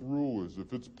basic rule is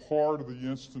if it's part of the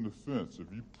instant offense,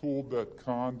 if you pulled that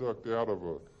conduct out of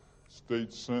a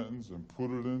state sentence and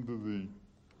put it into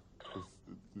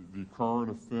the current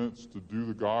offense to do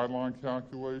the guideline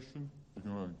calculation,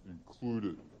 you're going to include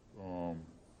it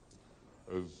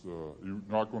you're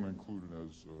not going to include it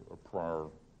as a prior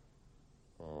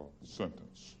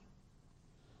sentence.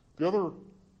 The other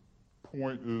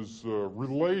point is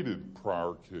related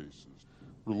prior cases.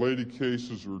 Related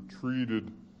cases are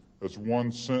treated as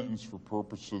one sentence for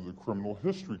purpose of the criminal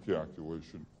history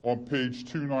calculation. On page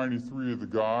 293 of the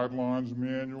guidelines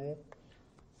manual,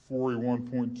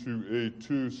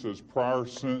 4A1.2A2 says prior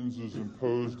sentences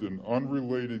imposed in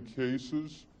unrelated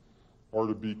cases are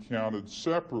to be counted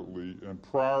separately, and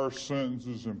prior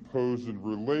sentences imposed in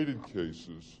related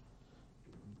cases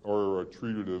are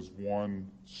treated as one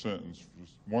sentence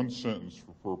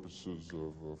for purposes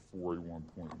of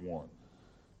 4A1.1.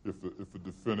 If a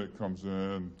defendant comes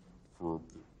in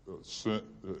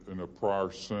in a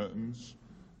prior sentence,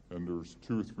 and there's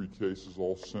 2 or 3 cases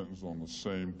all sentenced on the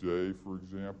same day, for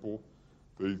example,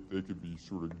 they could be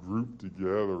sort of grouped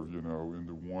together,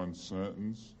 into one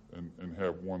sentence and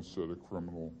have one set of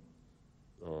criminal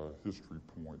history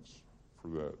points for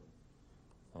that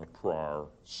prior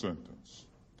sentence.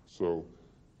 So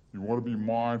you want to be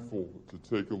mindful to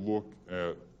take a look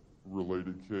at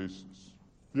related cases.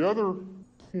 The other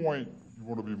point you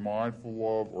want to be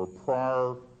mindful of are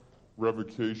prior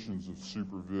revocations of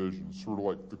supervision. Sort of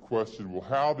like the question, well,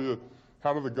 how do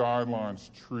the guidelines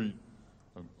treat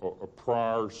a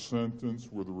prior sentence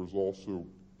where there was also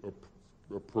a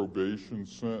probation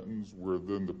sentence where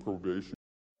then the probation...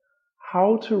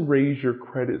 How to raise your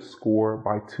credit score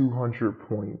by 200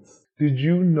 points. Did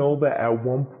you know that at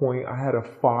one point I had a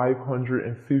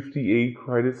 558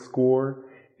 credit score,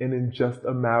 and in just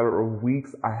a matter of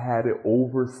weeks I had it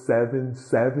over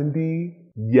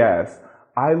 770? Yes,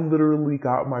 I literally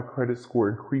got my credit score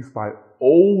increased by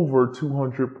over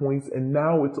 200 points, and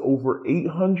now it's over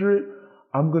 800.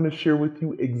 I'm going to share with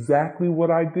you exactly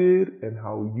what I did and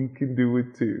how you can do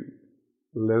it too.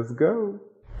 Let's go.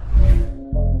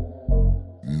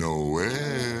 Noel.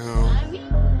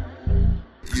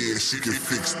 Yeah, she can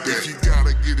fix that. If you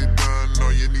gotta get it done,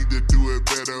 or you need to do it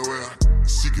better, well,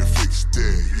 she can fix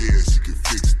that. Yeah, she can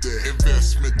fix that.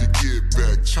 Investment to get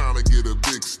back, trying to get a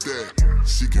big stack.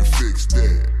 She can fix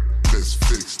that. Let's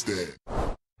fix that.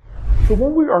 So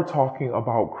when we are talking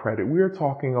about credit, we are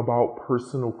talking about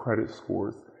personal credit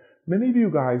scores. Many of you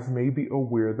guys may be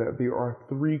aware that there are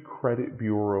 3 credit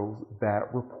bureaus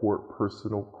that report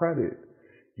personal credit.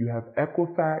 You have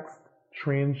Equifax,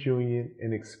 TransUnion,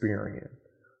 and Experian.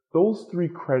 Those 3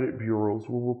 credit bureaus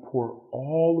will report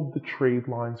all of the trade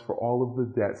lines for all of the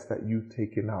debts that you've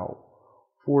taken out.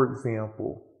 For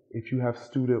example, if you have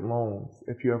student loans,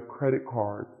 if you have credit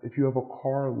cards, if you have a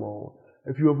car loan,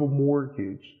 if you have a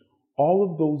mortgage, all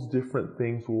of those different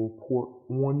things will report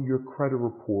on your credit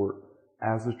report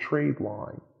as a trade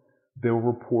line. They'll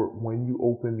report when you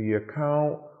open the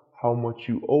account, how much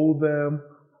you owe them,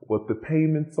 what the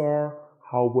payments are,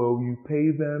 how well you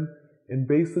pay them, and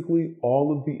basically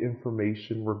all of the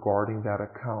information regarding that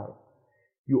account.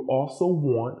 You also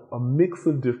want a mix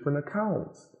of different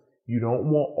accounts. You don't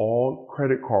want all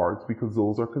credit cards because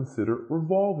those are considered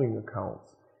revolving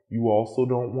accounts. You also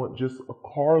don't want just a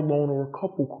car loan or a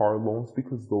couple car loans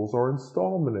because those are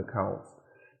installment accounts.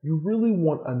 You really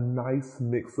want a nice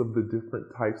mix of the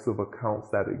different types of accounts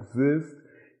that exist,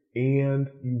 and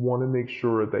you want to make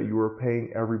sure that you are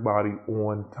paying everybody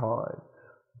on time.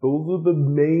 Those are the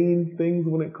main things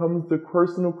when it comes to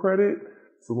personal credit.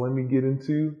 So let me get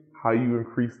into how you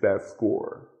increase that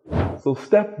score. So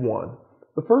step 1,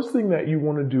 the first thing that you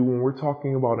want to do when we're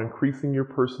talking about increasing your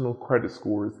personal credit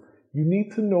scores, you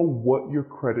need to know what your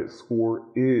credit score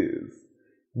is.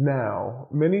 Now,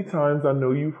 many times I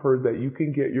know you've heard that you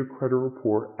can get your credit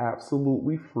report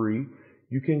absolutely free.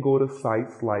 You can go to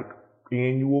sites like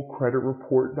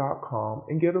annualcreditreport.com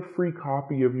and get a free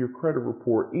copy of your credit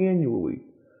report annually.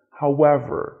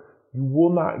 However, you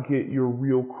will not get your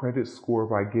real credit score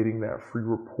by getting that free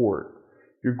report.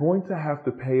 You're going to have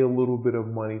to pay a little bit of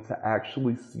money to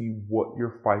actually see what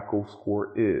your FICO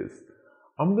score is.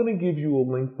 I'm going to give you a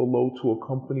link below to a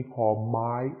company called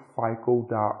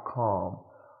myfico.com.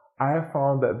 I have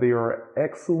found that they are an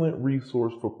excellent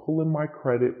resource for pulling my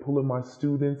credit, pulling my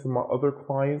students and my other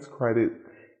clients' credit,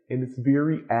 and it's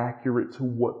very accurate to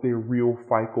what their real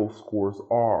FICO scores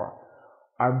are.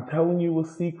 I'm telling you a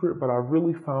secret, but I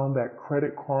really found that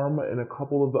Credit Karma and a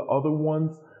couple of the other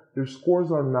ones, their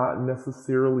scores are not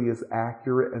necessarily as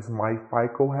accurate as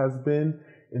MyFICO has been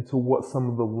into what some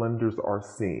of the lenders are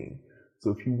seeing. So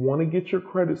if you want to get your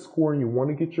credit score and you want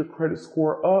to get your credit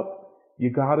score up, you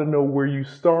got to know where you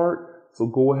start. So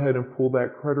go ahead and pull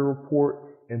that credit report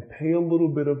and pay a little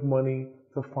bit of money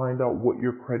to find out what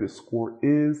your credit score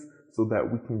is so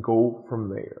that we can go from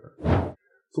there.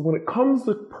 So when it comes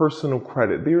to personal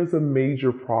credit, there's a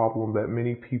major problem that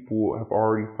many people have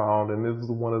already found, and this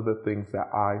is one of the things that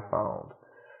I found.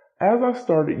 As I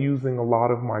started using a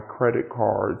lot of my credit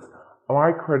cards,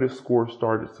 my credit score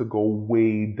started to go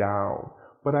way down,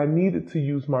 but I needed to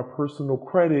use my personal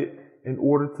credit in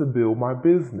order to build my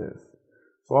business.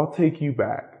 So I'll take you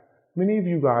back. Many of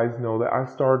you guys know that I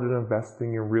started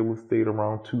investing in real estate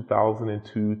around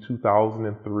 2002,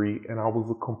 2003, and I was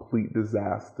a complete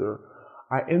disaster.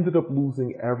 I ended up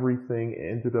losing everything and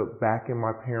ended up back in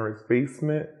my parents'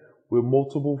 basement with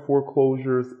multiple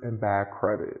foreclosures and bad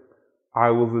credit.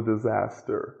 I was a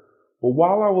disaster. But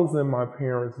while I was in my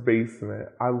parents' basement,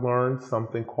 I learned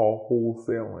something called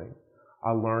wholesaling.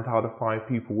 I learned how to find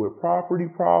people with property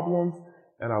problems,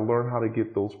 and I learned how to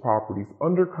get those properties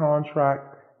under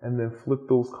contract and then flip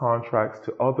those contracts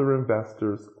to other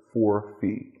investors for a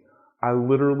fee. I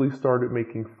literally started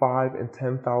making $5,000 and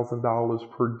 $10,000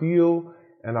 per deal,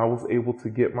 and I was able to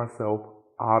get myself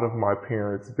out of my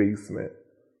parents' basement.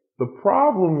 The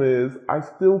problem is I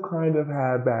still kind of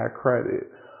had bad credit.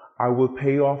 I would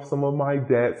pay off some of my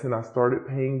debts and I started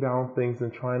paying down things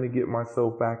and trying to get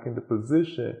myself back into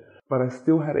position, but I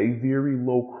still had a very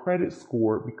low credit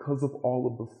score because of all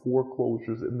of the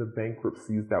foreclosures and the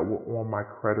bankruptcies that were on my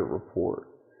credit report.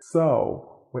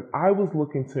 So when I was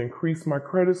looking to increase my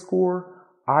credit score,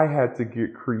 I had to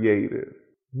get creative.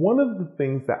 One of the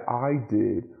things that I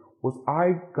did was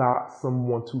I got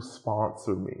someone to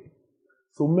sponsor me.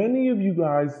 So many of you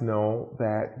guys know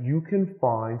that you can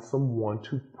find someone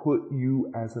to put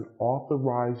you as an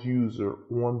authorized user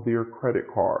on their credit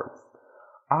cards.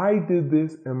 I did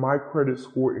this and my credit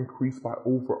score increased by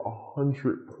over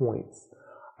 100 points.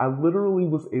 I literally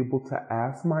was able to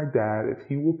ask my dad if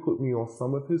he would put me on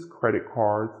some of his credit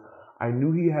cards. I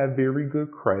knew he had very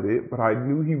good credit, but I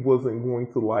knew he wasn't going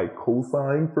to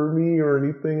co-sign for me or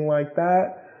anything like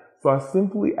that. So I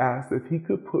simply asked if he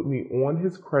could put me on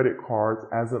his credit cards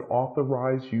as an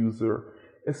authorized user,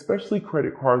 especially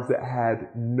credit cards that had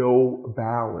no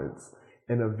balance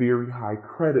and a very high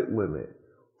credit limit.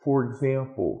 For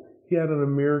example, he had an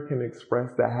American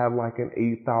Express that had an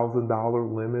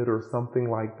 $8,000 limit or something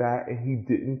like that, and he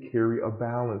didn't carry a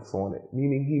balance on it,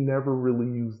 meaning he never really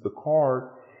used the card,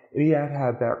 and he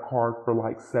had that card for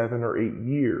like 7 or 8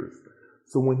 years.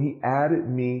 So when he added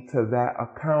me to that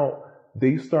account,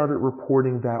 they started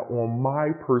reporting that on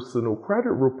my personal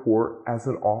credit report as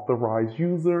an authorized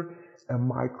user, and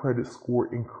my credit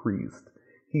score increased.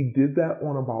 He did that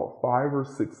on about 5 or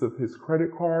 6 of his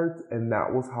credit cards, and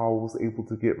that was how I was able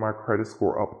to get my credit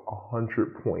score up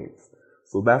 100 points.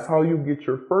 So that's how you get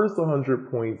your first 100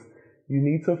 points. You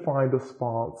need to find a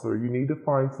sponsor. You need to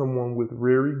find someone with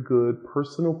very good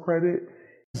personal credit.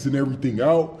 And everything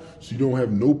out so you don't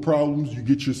have no problems. You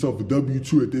get yourself a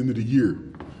W-2 at the end of the year.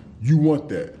 You want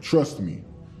that. Trust me.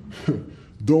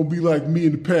 Don't be like me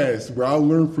in the past where I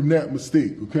learned from that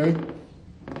mistake, okay?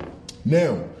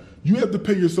 Now, you have to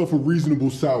pay yourself a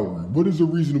reasonable salary. What is a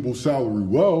reasonable salary?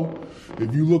 Well,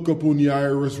 if you look up on the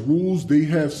IRS rules, they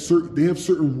have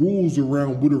certain rules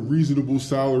around what a reasonable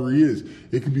salary is.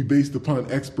 It can be based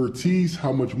upon expertise,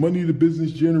 how much money the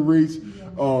business generates,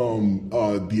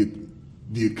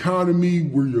 the economy,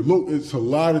 where you're located. It's a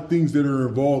lot of things that are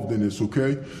involved in this,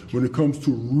 okay? When it comes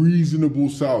to reasonable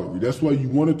salary. That's why you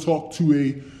want to talk to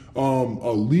a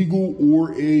legal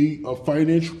or a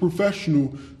financial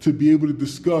professional to be able to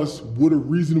discuss what a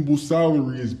reasonable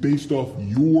salary is based off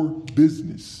your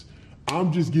business.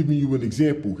 I'm just giving you an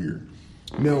example here.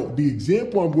 Now, the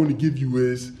example I'm going to give you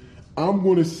is, I'm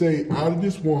going to say out of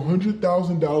this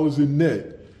 $100,000 in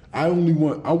net, I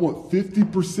want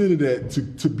 50% of that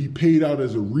to be paid out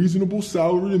as a reasonable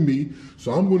salary to me.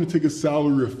 So I'm going to take a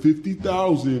salary of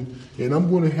 $50,000 and I'm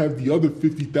going to have the other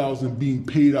 $50,000 being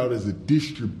paid out as a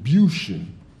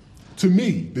distribution to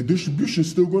me. The distribution is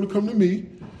still going to come to me.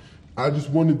 I just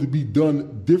want it to be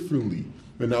done differently.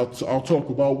 And I'll talk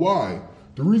about why.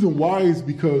 The reason why is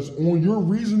because on your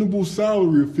reasonable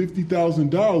salary of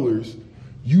 $50,000,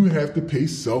 you have to pay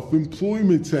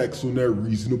self-employment tax on that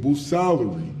reasonable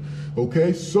salary.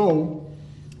 Okay, so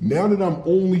now that I'm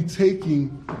only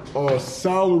taking a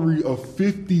salary of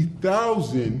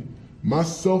 $50,000, my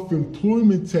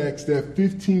self-employment tax, that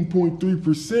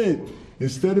 15.3%,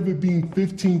 instead of it being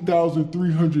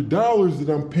 $15,300 that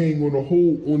I'm paying on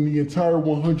the entire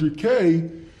 100K,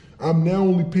 I'm now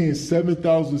only paying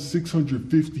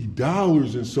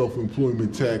 $7,650 in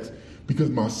self-employment tax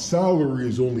because my salary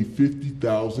is only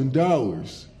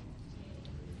 $50,000.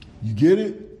 You get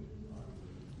it?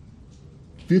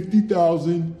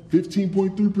 50,000,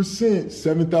 15.3%,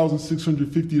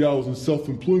 $7,650 in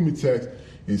self-employment tax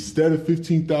instead of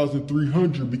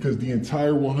 $15,300 because the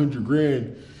entire 100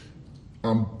 grand,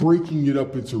 I'm breaking it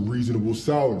up into reasonable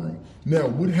salary. Now,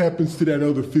 what happens to that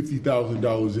other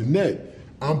 $50,000 in net?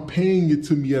 I'm paying it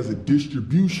to me as a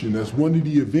distribution. That's one of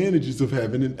the advantages of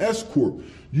having an S Corp.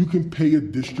 You can pay a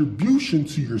distribution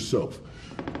to yourself.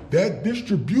 That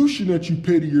distribution that you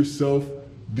pay to yourself,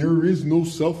 there is no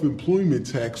self-employment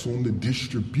tax on the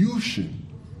distribution.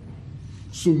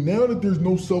 So now that there's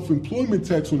no self-employment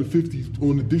tax on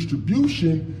the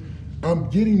distribution, I'm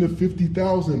getting the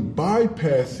 $50,000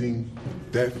 bypassing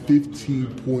that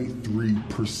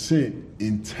 15.3%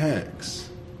 in tax.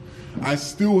 I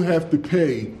still have to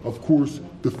pay, of course,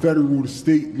 the federal, the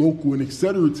state, local, and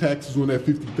etc. taxes on that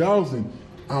 $50,000.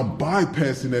 I'm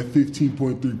bypassing that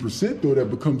 15.3%, though that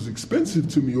becomes expensive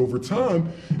to me over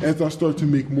time as I start to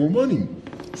make more money.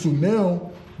 So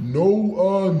now,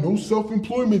 no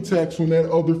self-employment tax on that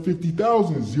other $50,000,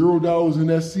 $0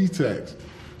 in SC tax.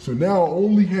 So now I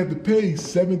only had to pay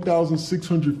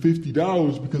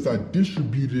 $7,650 because I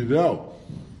distributed it out.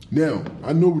 Now,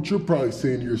 I know what you're probably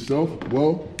saying to yourself.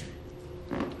 Well,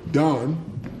 Don,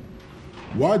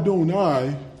 why don't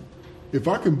I, if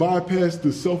I can bypass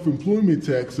the self-employment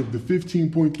tax of the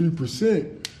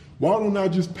 15.3%, why don't I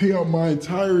just pay out my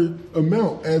entire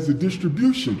amount as a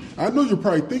distribution? I know you're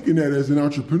probably thinking that as an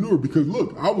entrepreneur because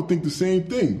look, I would think the same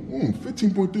thing.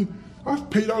 15.3, I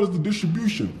paid out as the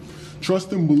distribution.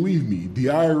 Trust and believe me, the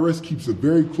IRS keeps a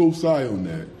very close eye on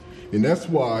that. And that's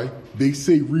why they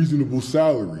say reasonable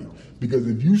salary. Because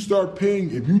if you start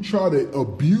paying, if you try to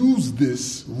abuse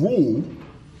this rule,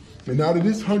 and out of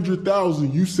this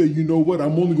 $100,000, you say, you know what,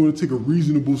 I'm only going to take a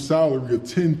reasonable salary of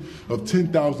 $10,000 or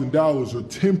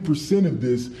 10% of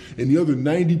this, and the other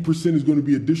 90% is going to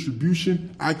be a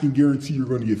distribution, I can guarantee you're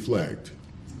going to get flagged.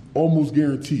 Almost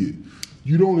guarantee it.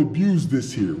 You don't abuse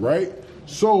this here, right?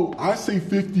 So I say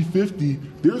 50-50.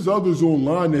 There's others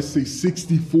online that say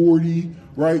 60-40,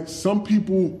 right? Some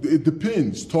people, it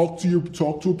depends. Talk to a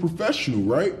professional,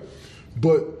 right?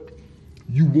 But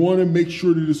you want to make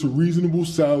sure that it's a reasonable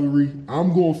salary.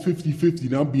 I'm going 50-50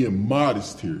 and I'm being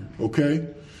modest here, okay?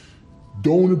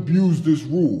 Don't abuse this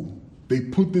rule. They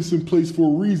put this in place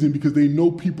for a reason because they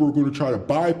know people are going to try to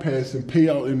bypass and pay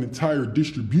out an entire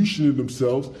distribution of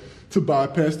themselves to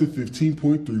bypass the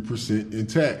 15.3% in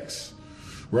tax,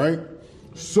 right?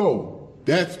 So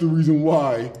that's the reason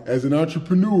why, as an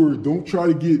entrepreneur, don't try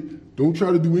to do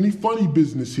any funny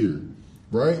business here,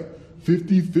 right?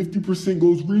 50%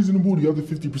 goes reasonable, the other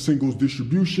 50% goes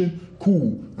distribution.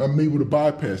 Cool, I'm able to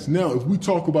bypass. Now, if we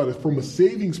talk about it from a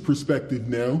savings perspective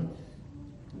now,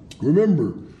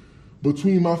 remember,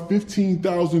 between my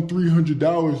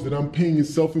 $15,300 that I'm paying in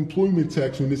self-employment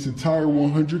tax on this entire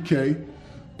 100K,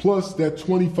 plus that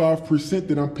 25%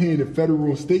 that I'm paying in federal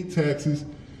and state taxes,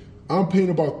 I'm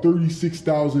paying about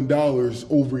 $36,000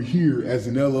 over here as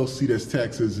an LLC that's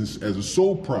taxed as a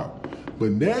sole prop.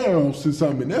 But now, since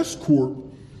I'm an S Corp,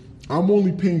 I'm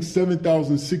only paying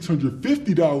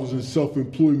 $7,650 in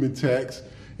self-employment tax,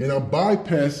 and I'm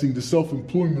bypassing the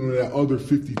self-employment on that other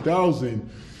 $50,000.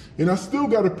 And I still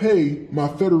got to pay my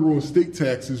federal and state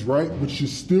taxes, right? Which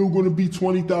is still going to be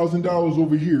 $20,000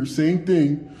 over here, same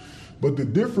thing. But the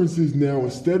difference is now,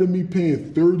 instead of me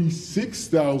paying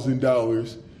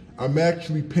 $36,000, I'm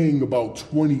actually paying about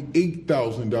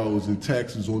 $28,000 in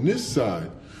taxes on this side.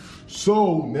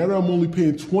 So now that I'm only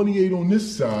paying $28,000 on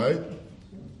this side,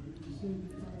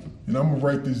 and I'm gonna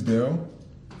write this down.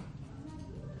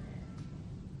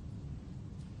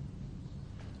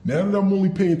 Now that I'm only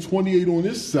paying $28,000 on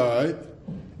this side,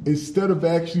 instead of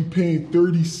actually paying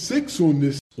 $36,000 on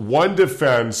this. One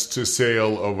defense to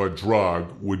sale of a drug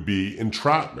would be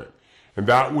entrapment. And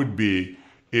that would be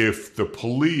if the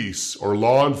police or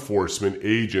law enforcement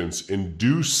agents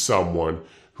induce someone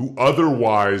who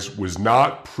otherwise was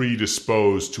not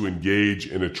predisposed to engage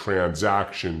in a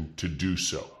transaction to do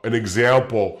so. An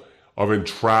example of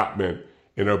entrapment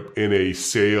in a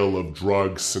sale of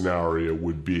drugs scenario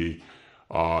would be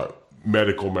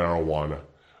medical marijuana.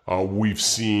 We've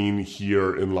seen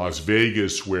here in Las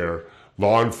Vegas where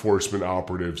law enforcement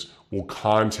operatives will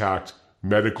contact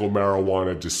medical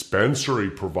marijuana dispensary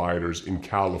providers in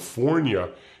California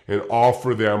and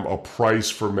offer them a price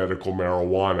for medical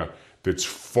marijuana that's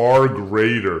far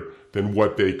greater than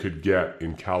what they could get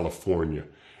in California.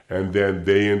 And then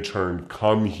they in turn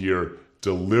come here,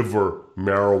 deliver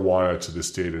marijuana to the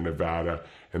state of Nevada,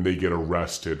 and they get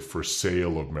arrested for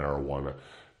sale of marijuana.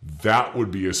 That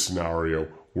would be a scenario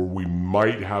where we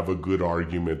might have a good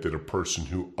argument that a person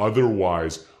who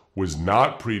otherwise was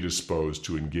not predisposed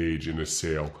to engage in a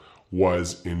sale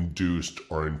was induced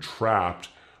or entrapped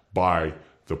by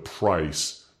the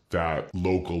price that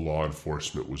local law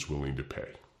enforcement was willing to pay.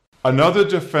 Another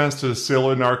defense to the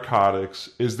sale of narcotics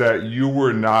is that you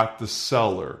were not the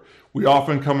seller. We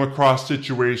often come across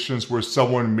situations where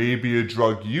someone may be a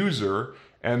drug user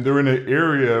and they're in an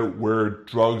area where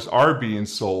drugs are being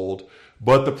sold,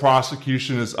 but the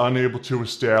prosecution is unable to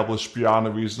establish beyond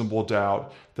a reasonable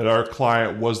doubt that our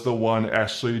client was the one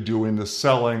actually doing the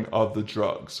selling of the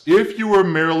drugs. If you were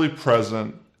merely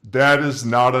present, that is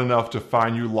not enough to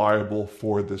find you liable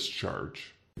for this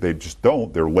charge. They just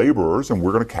don't. They're laborers, and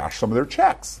we're going to cash some of their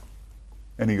checks.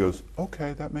 And he goes,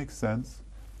 okay, that makes sense.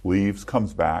 Leaves,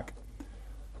 comes back.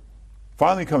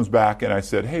 Finally comes back, and I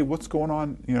said, hey, what's going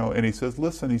on? And he says,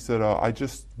 listen, he said,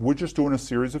 we're just doing a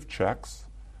series of checks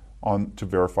to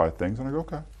verify things. And I go,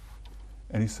 okay.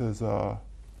 And he says, I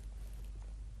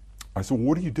said, well,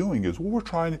 what are you doing? He goes, well, we're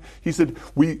trying to, he said,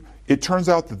 it turns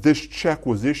out that this check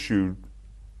was issued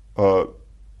on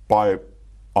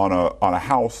a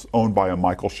house owned by a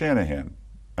Michael Shanahan.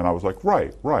 And I was like,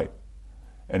 right.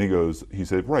 And he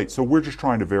said, right, so we're just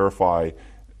trying to verify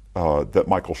that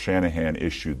Michael Shanahan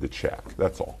issued the check.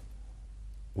 That's all.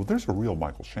 Well, there's a real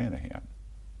Michael Shanahan.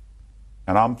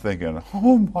 And I'm thinking,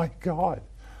 oh my God.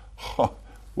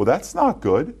 Well, that's not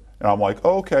good. And I'm like,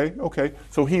 oh, okay.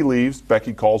 So he leaves.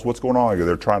 Becky calls, what's going on? I go,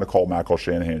 they're trying to call Michael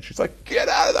Shanahan. She's like, get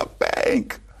out of the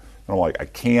bank. And I'm like, I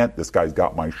can't. This guy's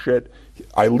got my shit.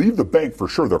 I leave the bank for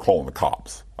sure. They're calling the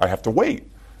cops. I have to wait.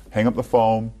 Hang up the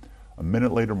phone. A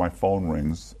minute later, my phone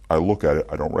rings. I look at it.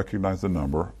 I don't recognize the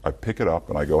number. I pick it up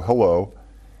and I go, hello.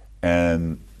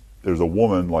 And there's a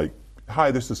woman like, hi,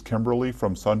 this is Kimberly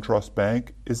from SunTrust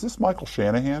Bank. Is this Michael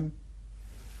Shanahan?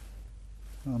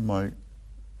 And I'm like,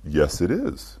 yes, it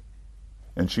is.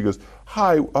 And she goes,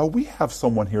 hi, we have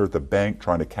someone here at the bank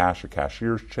trying to cash a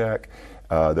cashier's check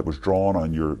that was drawn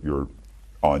on your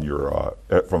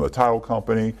from the title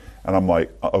company. And I'm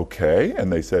like, okay.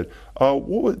 And they said, how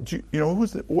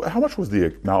much was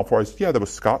the amount for? I said, yeah, that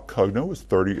was Scott Cugno. It was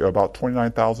about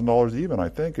 $29,000 even, I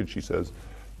think. And she says,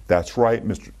 that's right,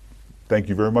 Mr. Thank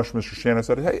you very much, Mr. Shannon. I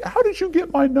said, hey, how did you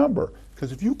get my number?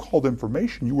 Because if you called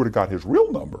information, you would have got his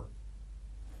real number.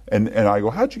 And I go,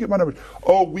 how'd you get my number?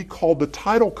 Oh, we called the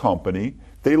title company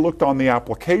They looked on the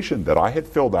application that I had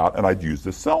filled out, and I'd used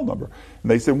this cell number.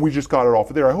 And they said, we just got it off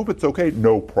of there. I hope it's okay.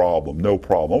 No problem, no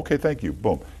problem. Okay, thank you.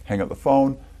 Boom. Hang up the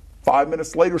phone. 5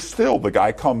 minutes later, still, the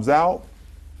guy comes out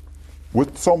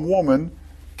with some woman,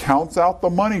 counts out the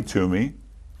money to me,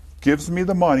 gives me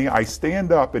the money. I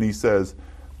stand up, and he says,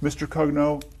 Mr.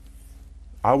 Cugno,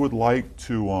 I would like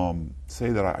to say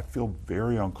that I feel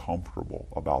very uncomfortable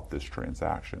about this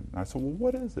transaction. And I said, well,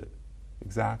 what is it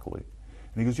exactly?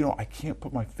 And he goes, I can't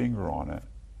put my finger on it.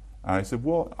 And I said,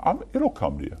 well, it'll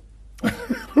come to you.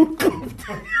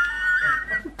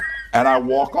 And I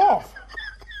walk off.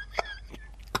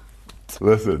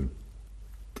 Listen,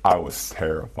 I was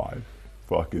terrified,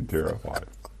 fucking terrified.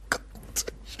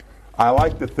 I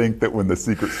like to think that when the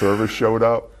Secret Service showed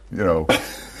up,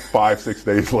 5-6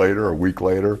 days later, a week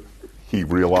later, he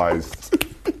realized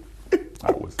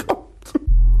I was there.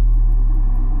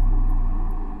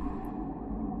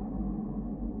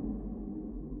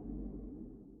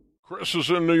 Chris is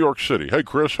in New York City. Hey,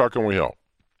 Chris, how can we help?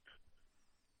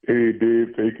 Hey,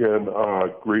 Dave. Hey, Ken.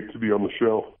 Great to be on the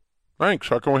show. Thanks.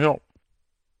 How can we help?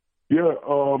 Yeah,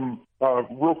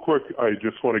 real quick, I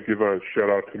just want to give a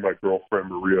shout-out to my girlfriend,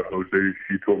 Maria Jose.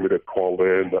 She told me to call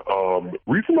in.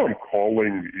 Reason I'm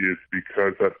calling is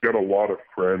because I've got a lot of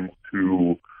friends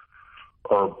who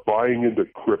are buying into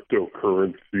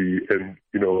cryptocurrency, and,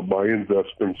 my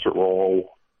investments are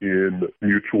all in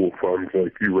mutual funds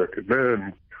like you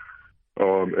recommend.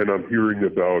 And I'm hearing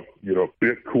about,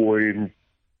 Bitcoin,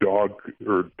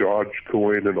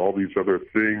 Dogecoin, and all these other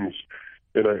things.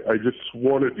 And I just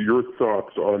wanted your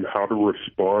thoughts on how to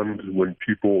respond when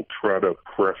people try to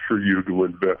pressure you to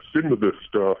invest into this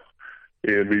stuff,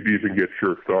 and maybe even get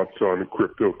your thoughts on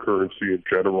cryptocurrency in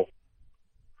general.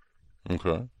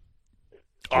 Okay.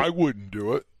 I wouldn't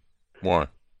do it. Why?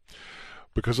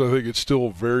 Because I think it's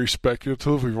still very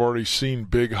speculative. We've already seen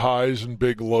big highs and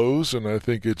big lows, and I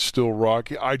think it's still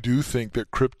rocky. I do think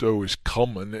that crypto is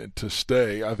coming to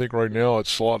stay. I think right now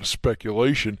it's a lot of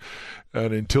speculation,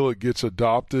 and until it gets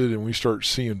adopted and we start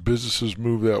seeing businesses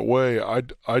move that way,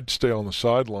 I'd stay on the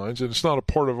sidelines. And it's not a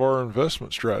part of our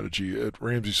investment strategy at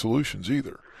Ramsey Solutions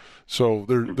either. So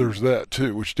there's that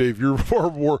too, which, Dave, you're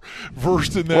far more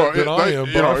versed in that than I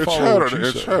am. But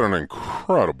it's had an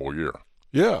incredible year.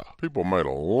 Yeah. People made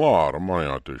a lot of money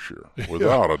out this year,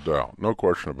 without a doubt. No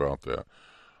question about that.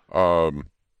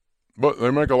 But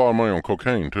they make a lot of money on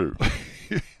cocaine, too.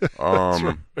 That's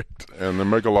right. And they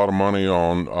make a lot of money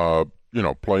on,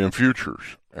 playing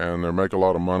futures. And they make a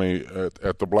lot of money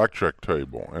at the blackjack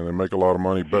table. And they make a lot of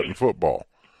money betting football.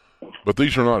 But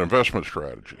these are not investment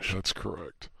strategies. That's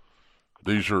correct.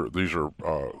 These are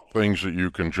things that you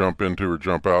can jump into or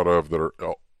jump out of that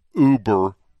are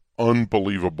uber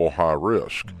unbelievable high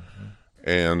risk. Mm-hmm.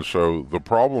 And so the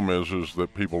problem is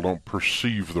that people don't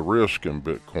perceive the risk in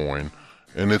Bitcoin,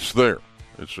 and it's there.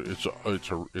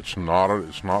 It's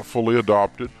not fully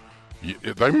adopted.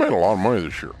 They made a lot of money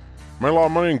this year. Made a lot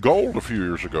of money in gold a few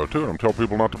years ago too. And I'm telling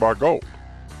people not to buy gold.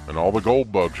 And all the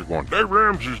gold bugs are going, Dave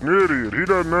Ramsey's an idiot. He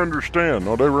doesn't understand.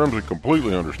 No, Dave Ramsey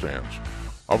completely understands.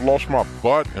 I've lost my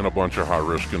butt in a bunch of high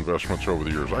risk investments over the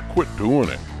years. I quit doing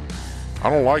it. I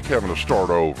don't like having to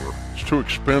start over. It's too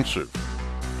expensive.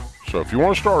 So if you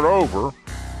want to start over,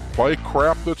 play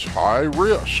crap that's high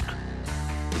risk.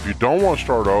 If you don't want to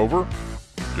start over,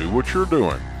 do what you're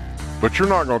doing. But you're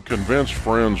not going to convince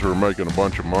friends who are making a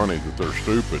bunch of money that they're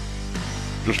stupid.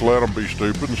 Just let them be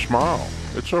stupid and smile.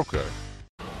 It's okay.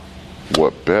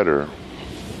 What better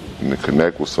than to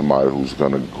connect with somebody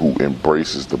who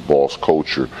embraces the boss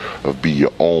culture of be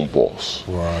your own boss.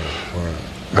 Right.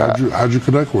 How'd you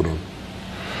connect with him?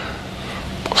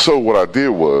 So what I did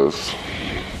was,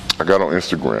 I got on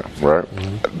Instagram, right?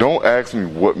 Mm-hmm. Don't ask me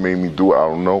what made me do it, I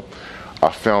don't know.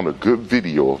 I found a good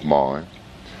video of mine,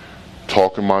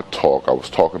 talking my talk. I was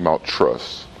talking about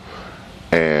trust.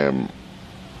 And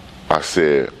I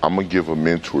said, I'm going to give a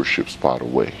mentorship spot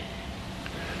away.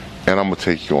 And I'm going to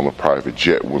take you on a private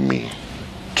jet with me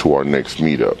to our next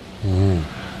meetup. Mm-hmm.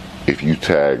 If you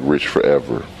tag Rich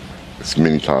Forever as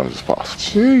many times as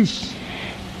possible. Jeez.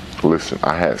 Listen,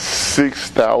 I had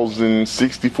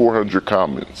 6,400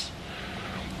 comments.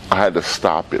 I had to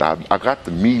stop it. I got the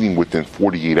meeting within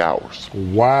 48 hours.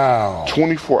 Wow.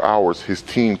 24 hours, his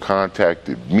team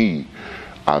contacted me.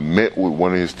 I met with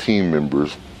one of his team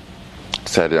members,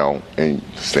 sat down, and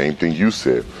the same thing you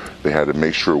said. They had to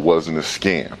make sure it wasn't a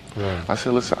scam. Right. I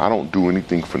said, listen, I don't do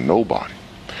anything for nobody.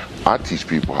 I teach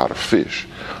people how to fish.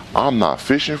 I'm not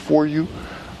fishing for you.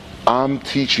 I'm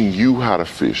teaching you how to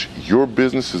fish. Your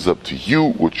business is up to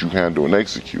you what you handle and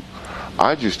execute.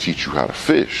 I just teach you how to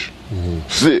fish. Mm-hmm.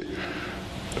 That's it.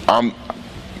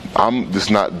 I'm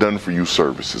just not done for you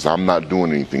services. I'm not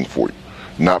doing anything for you.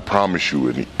 Not promise you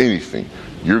anything.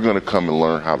 You're going to come and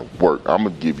learn how to work. I'm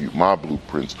going to give you my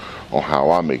blueprints on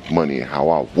how I make money and how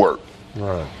I work.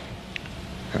 Right.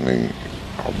 And then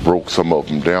I broke some of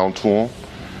them down to him.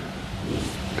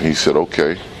 He said,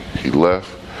 okay. He left.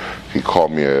 He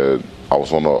called me I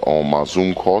was on my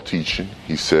Zoom call teaching.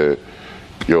 He said,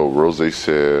 yo, Rose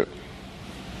said,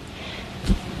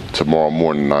 tomorrow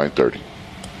morning, 9:30.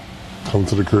 Come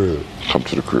to the crib. Come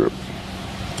to the crib.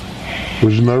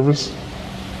 Was you nervous?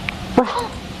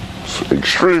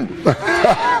 Extreme.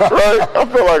 Right? I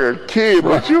feel like a kid,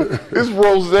 but it's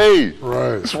Rose.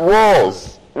 Right. It's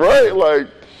Ross. Right? Like,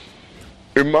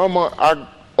 in my mind,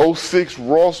 06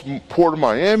 Ross Port of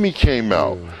Miami came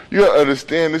out. You gotta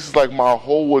understand, this is like my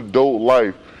whole adult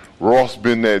life. Ross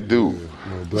been that dude.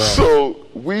 No doubt. So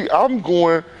I'm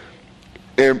going,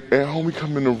 and homie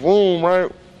come in the room,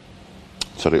 right?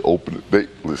 So they open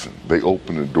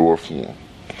the door for him.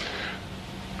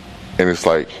 And it's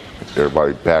like,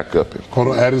 everybody back up. Hold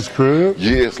on, at his crib?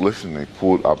 Yes, listen,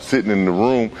 I'm sitting in the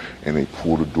room, and they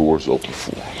pull the doors open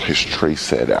for him. His tray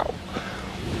set out.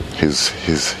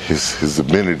 His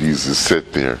amenities is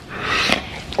set there.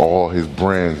 All his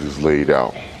brands is laid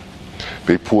out.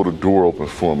 They pull the door open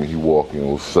for him, and he walk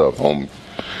in, what's up, homie?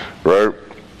 Right?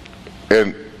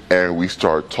 And we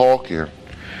start talking,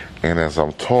 and as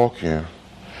I'm talking,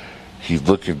 he's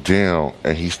looking down,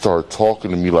 and he started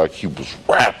talking to me like he was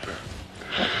rapping.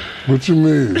 What you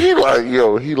mean? He was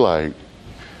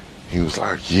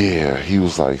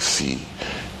like, see,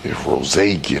 if Rose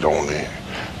get on there,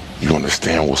 you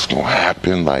understand what's gonna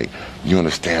happen? Like, you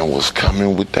understand what's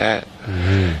coming with that?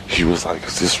 Mm-hmm. He was like,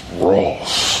 is this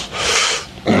Ross?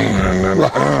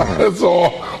 That's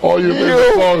all your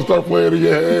favorite songs start playing in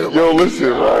your head. Yo, listen,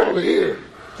 right? Here.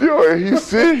 Yo, and he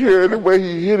sit here, and the way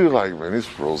he hit it, like, man,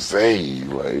 it's Rose.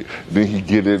 Like, then he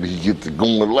get to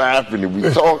going laughing, and we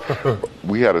talk.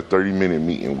 We had a 30-minute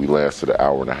meeting. We lasted an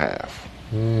hour and a half.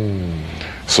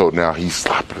 So now he's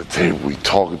slapping the table. He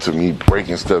talking to me,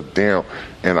 breaking stuff down,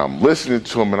 and I'm listening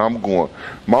to him, and I'm going,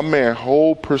 my man,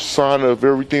 whole persona of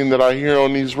everything that I hear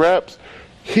on these raps,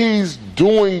 he's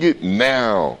doing it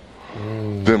now.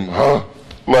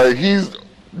 Like, he's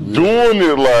doing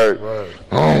it like,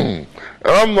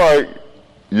 And I'm like,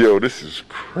 yo, this is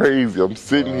crazy. I'm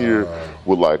sitting here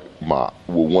with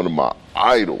one of my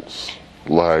idols,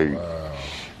 like,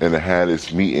 and I had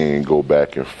this meeting and go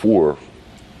back and forth.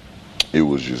 It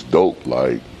was just dope.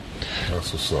 Like,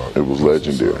 that's what's up. It was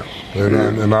legendary.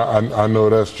 And I know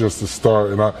that's just the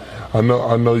start. And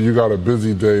I know you got a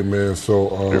busy day, man. So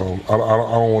I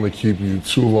don't want to keep you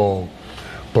too long.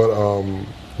 But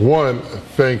one,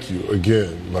 thank you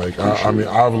again. Like, I mean,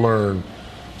 I've learned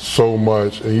so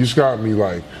much, and you just got me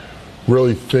like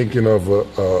really thinking of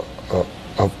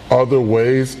other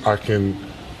ways I can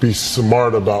be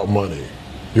smart about money.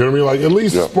 You know what I mean? Like, at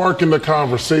least sparking the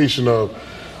conversation of,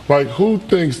 like, who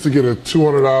thinks to get a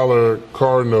 $200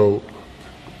 car note,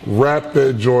 wrap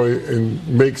that joint, and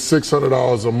make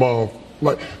 $600 a month?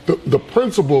 Like, the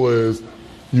principle is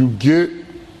you get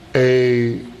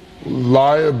a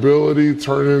liability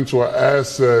turned into an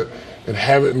asset and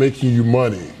have it making you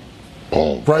money.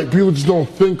 Right? People just don't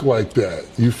think like that.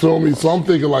 You feel me? So I'm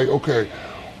thinking like, okay,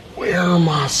 where am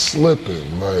I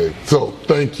slipping? Like, so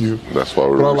thank you. That's why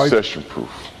we're recession proof.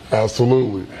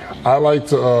 Absolutely. I like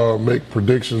to make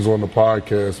predictions on the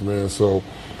podcast, man. So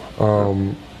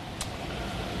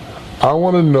I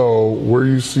want to know where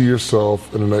you see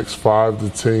yourself in the next 5 to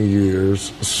 10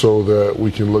 years so that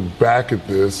we can look back at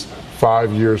this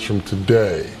 5 years from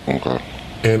today. Okay.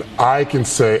 And I can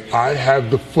say I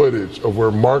have the footage of where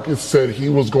Marcus said he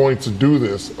was going to do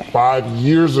this 5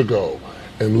 years ago,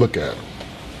 and look at him.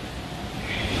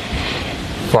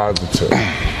 5 to 10.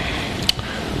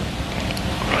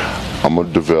 I'm going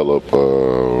to develop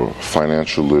a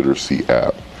financial literacy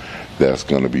app that's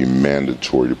going to be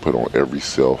mandatory to put on every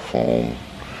cell phone,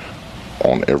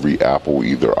 on every Apple,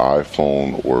 either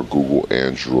iPhone or Google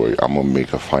Android. I'm going to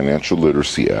make a financial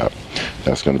literacy app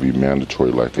that's going to be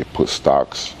mandatory, like they put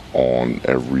stocks on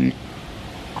every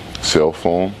cell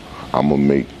phone. I'm going to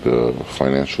make the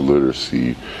financial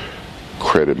literacy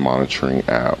credit monitoring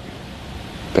app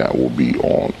that will be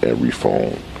on every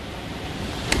phone.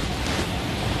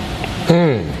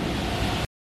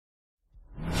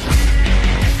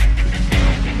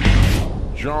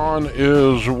 John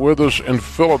is with us in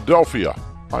Philadelphia.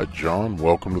 Hi, John.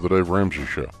 Welcome to the Dave Ramsey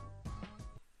Show.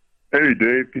 Hey,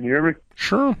 Dave. Can you hear me?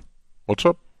 Sure. What's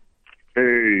up?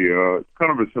 Hey,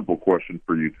 kind of a simple question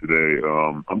for you today.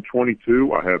 I'm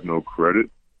 22. I have no credit.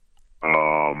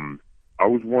 I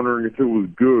was wondering if it was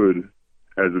good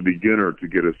as a beginner to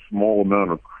get a small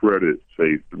amount of credit,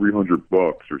 say $300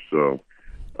 or so,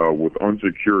 with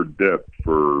unsecured debt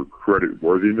for credit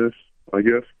worthiness, I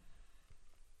guess.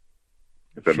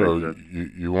 If that So makes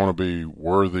sense. you want to be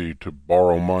worthy to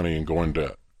borrow money and go in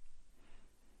debt?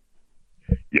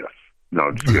 Yes. No,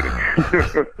 I'm just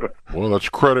kidding. Well, that's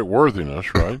credit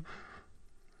worthiness, right?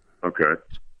 Okay.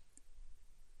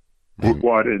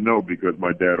 Well, I didn't know because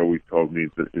my dad always told me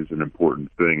it's an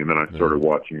important thing, and then I started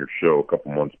watching your show a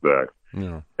couple months back,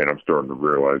 Yeah. and I'm starting to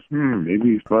realize,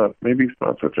 maybe it's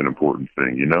not such an important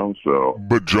thing, you know. So,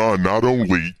 But John, not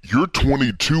only you're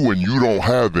 22 and you don't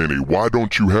have any, why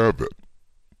don't you have it?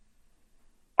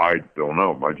 I don't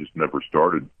know. I just never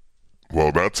started.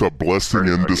 Well, that's a blessing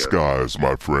in disguise,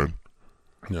 my friend.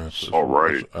 Yes. All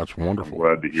right. That's wonderful. I'm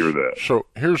glad to hear that. So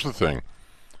here's the thing.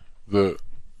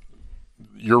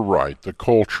 You're right. The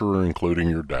culture, including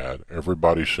your dad,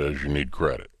 everybody says you need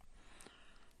credit.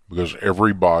 Because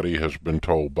everybody has been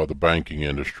told by the banking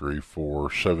industry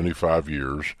for 75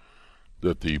 years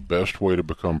that the best way to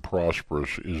become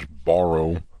prosperous is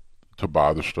borrow to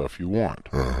buy the stuff you want.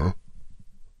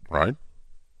 Right?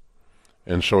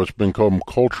 And so it's become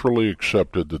culturally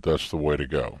accepted that that's the way to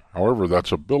go. However,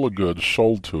 that's a bill of goods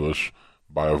sold to us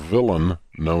by a villain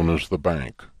known as the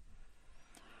bank.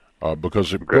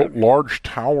 Because it built large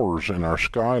towers in our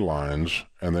skylines,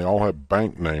 and they all have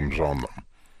bank names on them.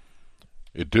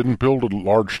 It didn't build a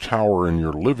large tower in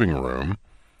your living room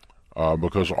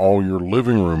because all your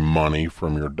living room money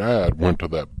from your dad went to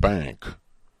that bank.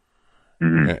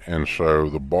 And so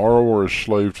the borrower is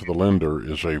slave to the lender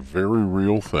is a very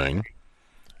real thing.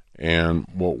 And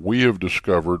what we have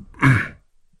discovered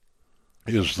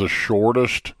is the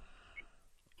shortest,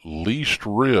 least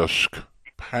risk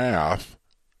path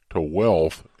to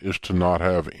wealth is to not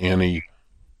have any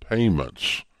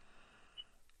payments.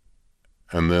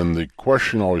 And then the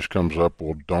question always comes up,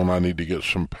 well, don't I need to get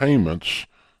some payments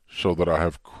so that I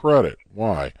have credit?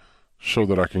 Why? So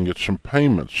that I can get some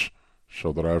payments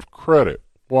so that I have credit.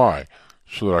 Why?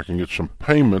 So that I can get some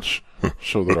payments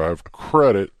so that I have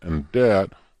credit and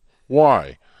debt.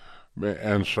 Why?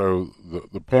 And so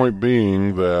the point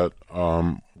being that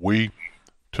we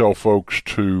tell folks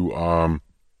to,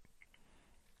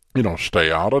 stay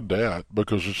out of debt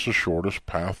because it's the shortest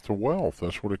path to wealth.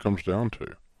 That's what it comes down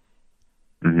to.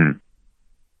 And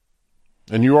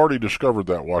you already discovered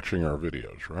that watching our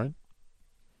videos, right?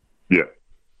 Yeah.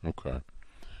 Okay.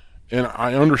 And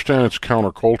I understand it's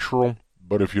countercultural,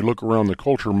 but if you look around the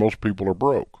culture, most people are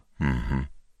broke.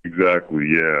 Exactly,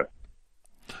 yeah.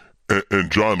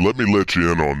 And John, let me let you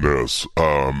in on this.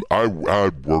 I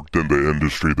worked in the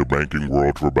industry, the banking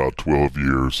world, for about 12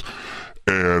 years,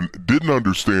 and didn't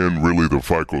understand really the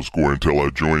FICO score until I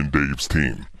joined Dave's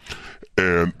team.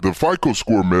 And the FICO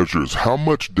score measures how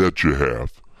much debt you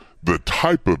have, the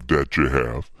type of debt you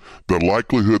have, the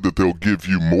likelihood that they'll give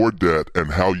you more debt,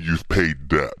 and how you've paid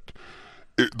debt.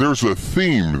 There's a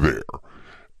theme there.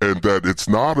 And that it's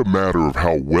not a matter of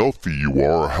how wealthy you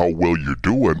are or how well you're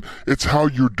doing, it's how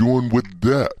you're doing with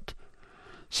debt.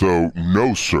 So,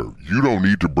 no, sir, you don't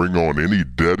need to bring on any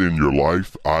debt in your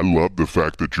life. I love the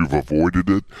fact that you've avoided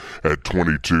it at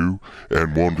 22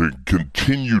 and want to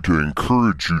continue to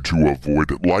encourage you to avoid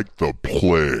it like the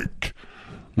plague.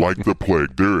 Like the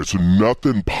plague. There is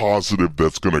nothing positive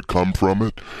that's going to come from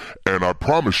it. And I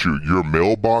promise you, your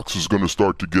mailbox is going to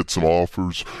start to get some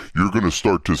offers. You're going to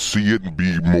start to see it and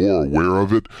be more aware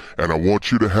of it. And I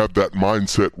want you to have that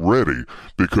mindset ready,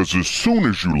 because as soon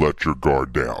as you let your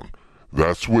guard down,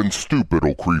 that's when stupid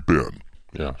will creep in.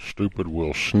 Yeah, stupid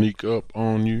will sneak up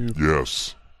on you.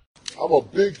 Yes. I'm a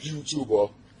big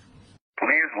YouTuber.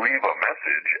 Please leave a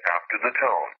message after the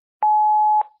tone.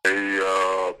 Hey,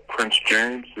 Prince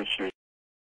James, this is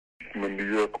from the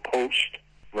New York Post.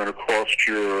 Ran across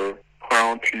your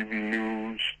Crown TV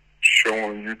News show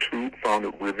on YouTube, found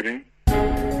it riveting.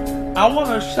 I want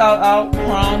to shout out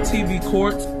Crown TV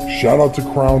Courts. Shout out to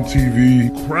Crown TV.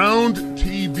 Crown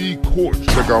TV Courts.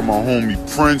 Check out my homie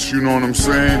Prince, you know what I'm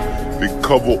saying? They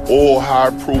cover all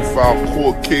high-profile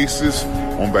court cases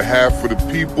on behalf of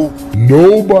the people.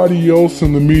 Nobody else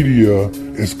in the media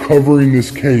is covering this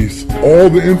case. All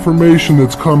the information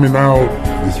that's coming out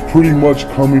is pretty much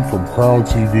coming from Crown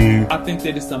TV. I think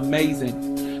that it's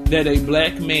amazing that a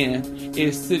black man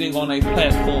is sitting on a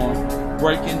platform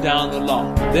breaking down the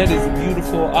law. That is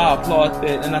beautiful. I applaud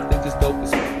that, and I think it's dope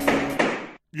as well.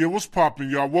 Yeah, what's poppin',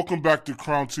 y'all? Welcome back to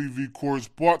Crown TV Courts,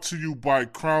 brought to you by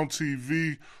Crown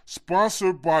TV,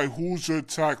 sponsored by Who's Your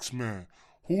Taxman.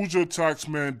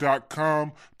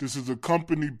 Who'sYourTaxman.com. This is a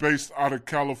company based out of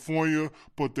California,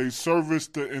 but they service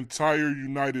the entire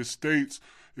United States.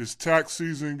 It's tax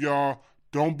season, y'all.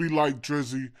 Don't be like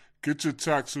Drizzy. Get your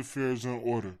tax affairs in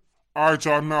order. All right,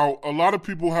 y'all. Now, a lot of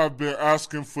people have been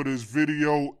asking for this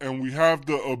video, and we have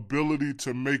the ability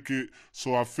to make it,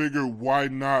 so I figured why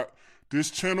not?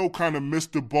 This channel kind of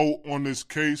missed the boat on this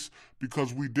case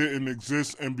because we didn't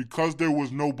exist, and because there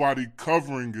was nobody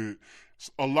covering it,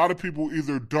 a lot of people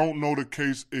either don't know the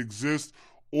case exists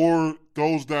or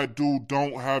those that do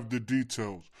don't have the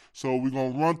details. So we're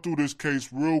going to run through this case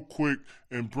real quick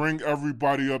and bring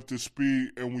everybody up to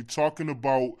speed, and we're talking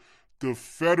about the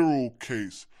federal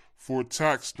case for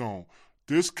Taxstone.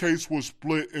 This case was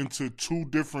split into two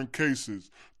different cases.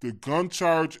 The gun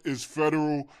charge is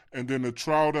federal, and then the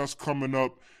trial that's coming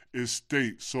up is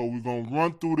state. So we're going to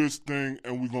run through this thing,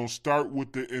 and we're going to start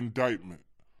with the indictment.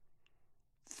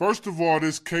 First of all,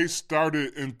 this case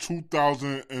started in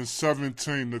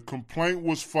 2017. The complaint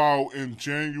was filed in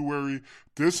January.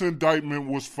 This indictment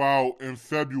was filed in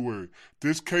February.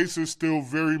 This case is still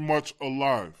very much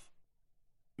alive.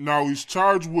 Now, he's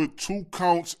charged with 2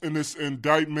 counts in this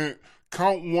indictment.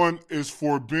 Count 1 is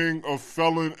for being a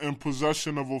felon in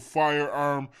possession of a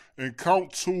firearm, and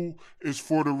count 2 is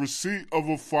for the receipt of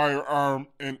a firearm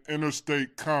in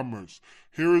interstate commerce.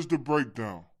 Here is the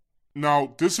breakdown.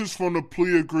 Now, this is from the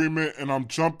plea agreement, and I'm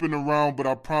jumping around, but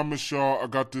I promise y'all I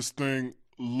got this thing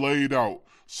laid out.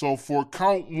 So for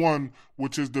count 1,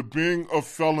 which is the being a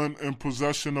felon in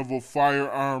possession of a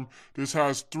firearm, this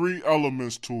has 3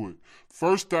 elements to it.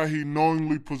 First, that he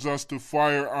knowingly possessed a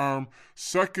firearm.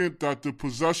 Second, that the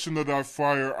possession of that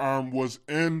firearm was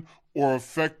in or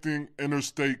affecting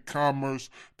interstate commerce.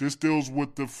 This deals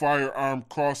with the firearm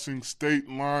crossing state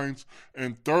lines.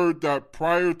 And third, that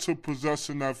prior to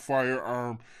possessing that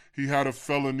firearm, he had a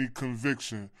felony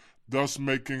conviction, thus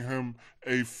making him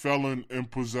a felon in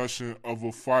possession of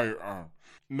a firearm.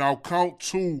 Now, count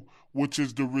 2, which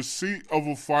is the receipt of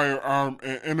a firearm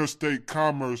in interstate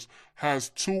commerce, has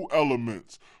 2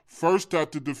 elements. First,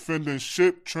 that the defendant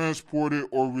shipped, transported,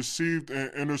 or received in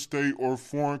interstate or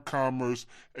foreign commerce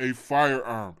a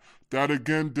firearm. That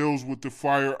again deals with the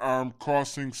firearm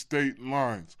crossing state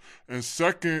lines. And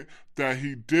second, that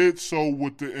he did so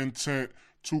with the intent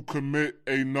to commit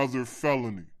another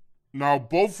felony. Now,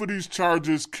 both of these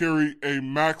charges carry a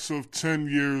max of 10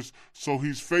 years, so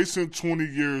he's facing 20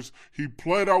 years. He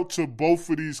pled out to both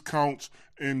of these counts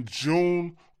in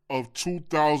June of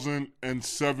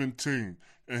 2017,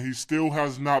 and he still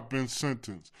has not been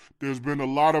sentenced. There's been a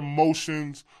lot of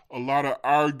motions, a lot of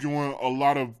arguing, a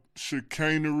lot of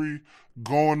chicanery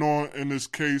going on in this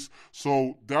case,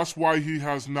 so that's why he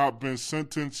has not been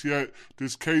sentenced yet.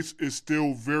 This case is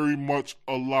still very much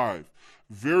alive.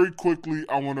 Very quickly,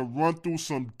 I want to run through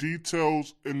some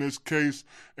details in this case,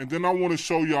 and then I want to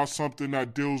show y'all something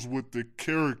that deals with the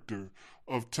character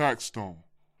of Taxstone.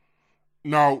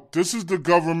 Now, this is the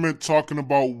government talking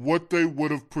about what they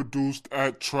would have produced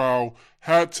at trial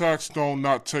had Taxstone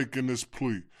not taken this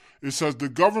plea. It says the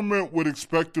government would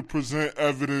expect to present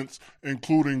evidence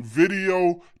including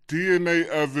video, DNA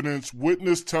evidence,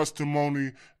 witness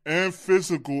testimony, and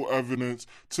physical evidence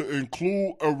to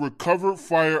include a recovered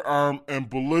firearm and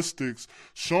ballistics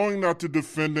showing that the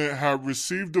defendant had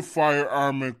received the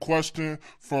firearm in question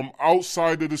from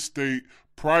outside of the state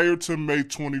prior to May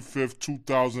 25,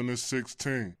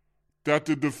 2016. That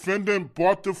the defendant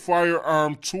brought the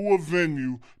firearm to a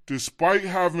venue despite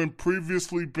having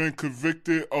previously been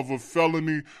convicted of a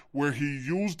felony where he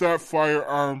used that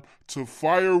firearm to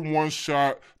fire 1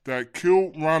 shot that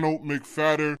killed Ronald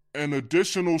McFadder and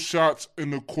additional shots in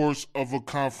the course of a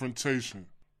confrontation.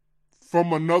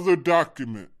 From another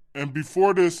document, and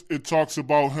before this, it talks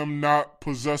about him not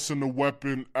possessing a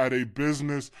weapon at a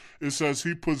business. It says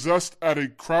he possessed at a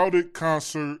crowded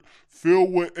concert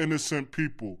filled with innocent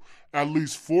people. At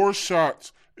least 5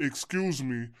 shots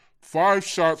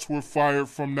were fired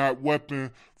from that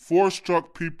weapon. 4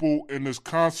 struck people in this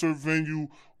concert venue,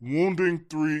 wounding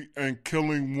 3 and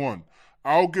killing 1.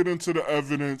 I'll get into the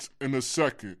evidence in a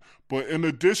second. But in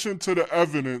addition to the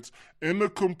evidence, in the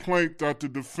complaint that the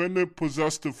defendant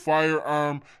possessed a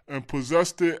firearm and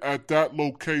possessed it at that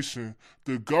location,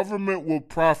 the government will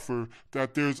proffer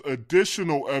that there's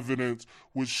additional evidence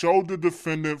which showed the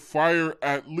defendant fire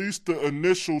at least the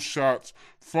initial shots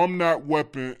from that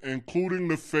weapon, including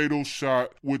the fatal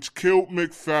shot which killed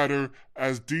McFadder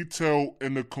as detailed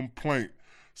in the complaint.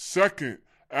 Second,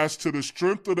 as to the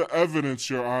strength of the evidence,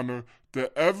 Your Honor,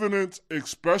 the evidence,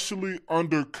 especially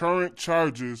under current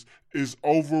charges, is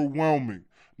overwhelming.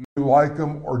 You like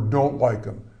them or don't like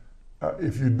them.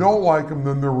 If you don't like them,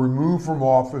 then they're removed from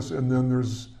office, and then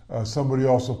there's somebody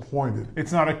else appointed.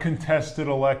 It's not a contested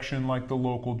election like the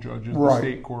local judges, Right, the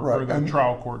state court, right. or the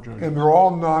trial court judges. And they're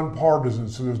all nonpartisan,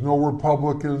 so there's no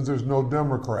Republicans, there's no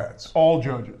Democrats. All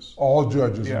judges. All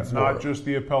judges Yeah, in Florida. not just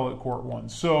the appellate court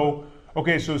ones. So,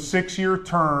 okay, so 6-year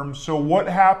terms. So what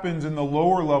happens in the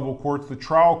lower level courts, the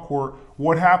trial court,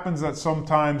 what happens that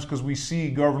sometimes, because we see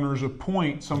governors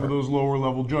appoint some of those lower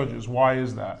level judges, why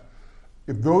is that?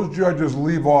 If those judges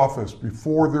leave office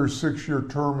before their 6-year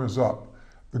term is up,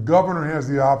 the governor has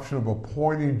the option of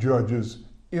appointing judges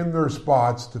in their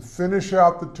spots to finish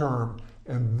out the term,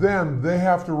 and then they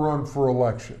have to run for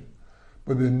election.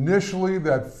 But initially,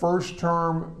 that first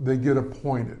term, they get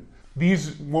appointed.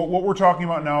 These, what we're talking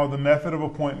about now, the method of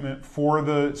appointment for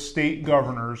the state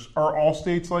governors, are all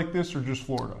states like this or just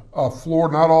Florida?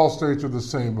 Florida, not all states are the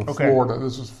same, but Okay. Florida,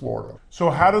 this is Florida. So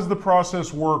how does the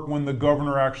process work when the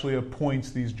governor actually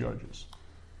appoints these judges?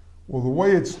 Well, the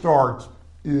way it starts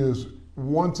is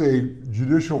once a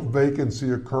judicial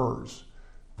vacancy occurs,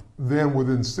 then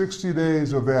within 60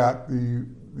 days of that, the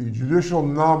Judicial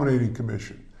Nominating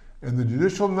Commission, and the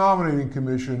Judicial Nominating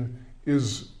Commission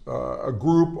is a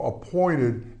group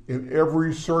appointed in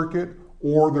every circuit,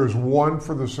 or there's one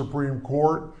for the Supreme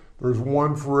Court, there's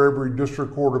one for every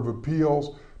District Court of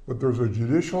Appeals, but there's a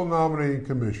Judicial Nominating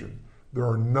Commission. There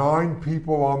are 9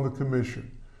 people on the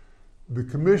commission. The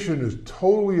commission is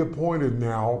totally appointed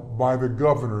now by the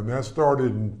governor, and that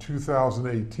started in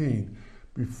 2018.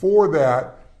 Before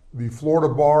that, the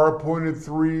Florida Bar appointed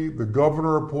 3, the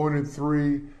governor appointed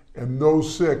 3, and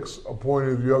those 6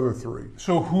 appointed the other 3.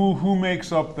 So who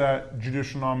makes up that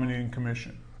Judicial Nominating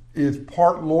Commission? It's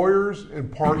part lawyers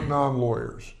and part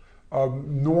non-lawyers.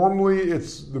 Normally,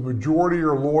 it's the majority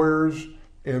are lawyers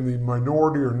and the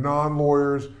minority are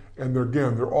non-lawyers, and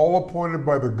they're all appointed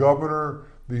by the governor.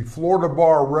 The Florida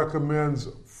Bar recommends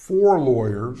 4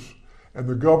 lawyers, and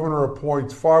the governor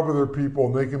appoints 5 other people,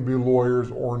 and they can be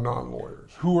lawyers or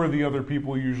non-lawyers. Who are the other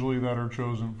people usually that are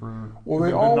chosen for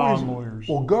the non-lawyers?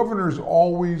 Well, governors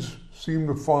always seem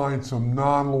to find some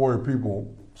non-lawyer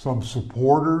people, some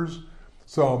supporters,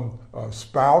 some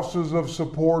spouses of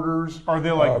supporters. Are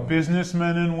they like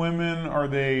businessmen and women? Are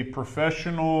they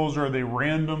professionals? Are they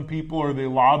random people? Are they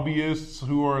lobbyists?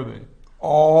 Who are they?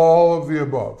 All of the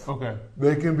above. Okay.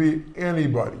 They can be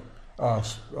anybody.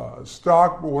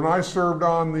 When I served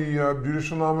on the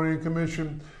Judicial Nominating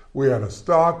Commission, we had a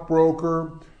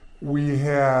stockbroker, we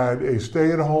had a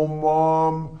stay-at-home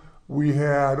mom, we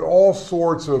had all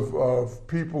sorts of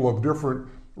people of different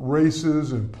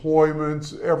races,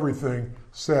 employments, everything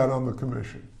sat on the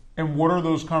commission. And what are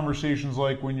those conversations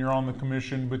like when you're on the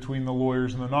commission between the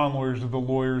lawyers and the non-lawyers? Do the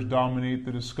lawyers dominate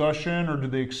the discussion, or do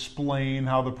they explain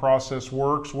how the process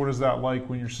works? What is that like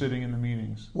when you're sitting in the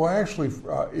meetings? Well, actually,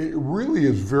 it really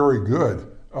is very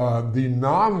good. The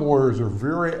non-lawyers are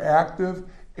very active,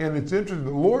 and it's interesting.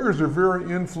 The lawyers are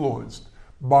very influenced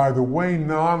by the way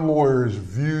non-lawyers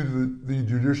view the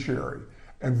judiciary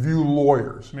and view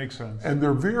lawyers. Makes sense. And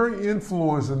they're very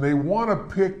influenced, and they want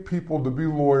to pick people to be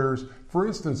lawyers. For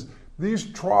instance, these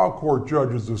trial court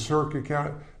judges, the circuit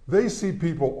county, they see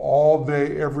people all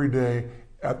day, every day,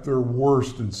 at their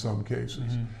worst in some cases.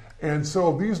 Mm-hmm. And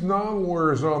so these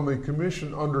non-lawyers on the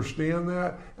commission understand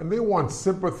that, and they want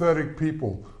sympathetic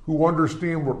people who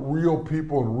understand what real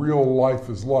people in real life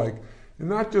is like, and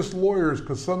not just lawyers,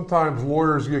 because sometimes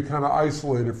lawyers get kind of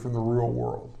isolated from the real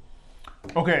world.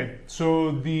 Okay,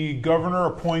 so the governor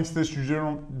appoints this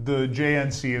the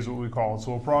JNC is what we call it,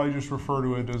 so we'll probably just refer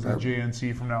to it as the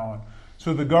JNC from now on.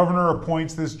 So the governor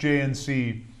appoints this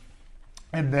JNC,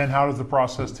 and then how does the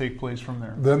process take place from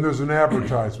there? Then there's an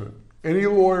advertisement. Any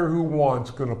lawyer who wants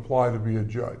can apply to be a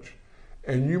judge.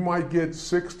 And you might get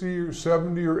 60 or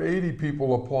 70 or 80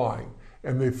 people applying,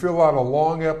 and they fill out a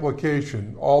long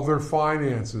application, all their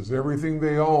finances, everything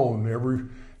they own,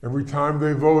 every time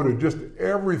they voted, just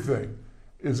everything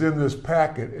is in this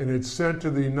packet, and it's sent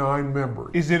to the 9 members.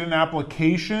 Is it an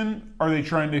application? Are they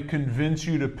trying to convince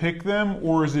you to pick them,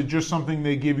 or is it just something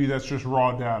they give you that's just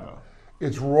raw data?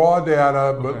 It's raw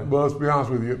data, but let's be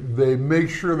honest with you, they make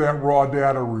sure that raw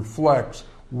data reflects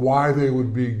why they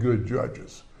would be good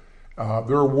judges.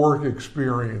 Their work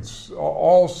experience,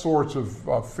 all sorts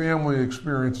of family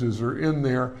experiences are in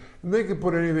there, and they can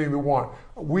put anything they want.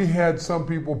 We had some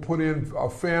people put in a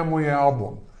family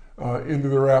album into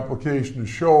their application to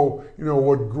show,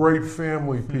 what great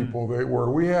family people they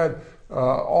were. We had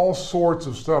all sorts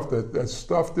of stuff that's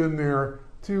stuffed in there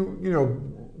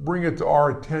to, bring it to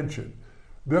our attention.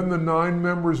 Then the 9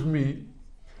 members meet,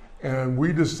 and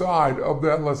we decide of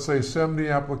that, let's say 70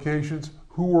 applications,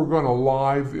 who we're going to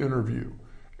live interview.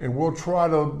 And we'll try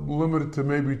to limit it to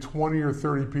maybe 20 or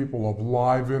 30 people of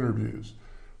live interviews.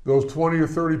 Those 20 or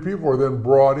 30 people are then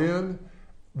brought in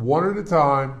one at a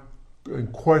time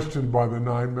and questioned by the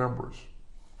 9 members.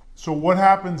 So what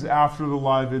happens after the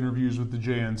live interviews with the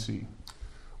JNC?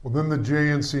 Well, then the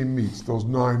JNC meets, those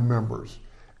 9 members.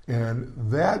 And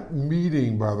that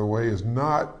meeting, by the way, is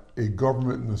not a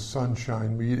government in the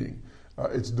sunshine meeting.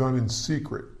 It's done in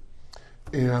secret.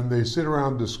 And they sit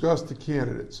around and discuss the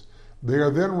candidates. They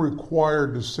are then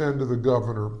required to send to the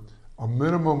governor a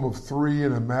minimum of 3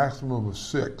 and a maximum of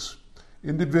 6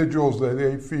 individuals that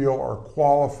they feel are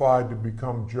qualified to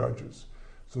become judges.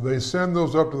 So they send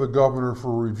those up to the governor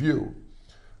for review.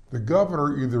 The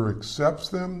governor either accepts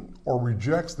them or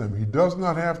rejects them. He does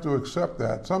not have to accept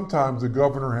that. Sometimes the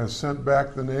governor has sent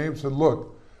back the names and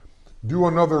look, do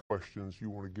another questions. You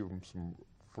want to give them some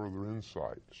further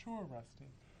insight. Sure, Rusty.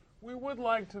 We would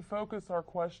like to focus our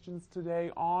questions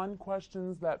today on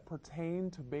questions that pertain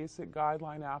to basic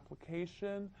guideline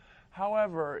application.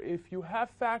 However, if you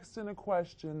have faxed in a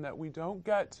question that we don't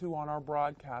get to on our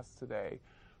broadcast today,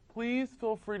 please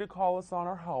feel free to call us on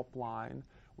our helpline,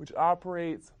 which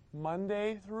operates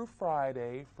Monday through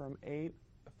Friday from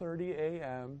 8:30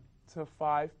 a.m. to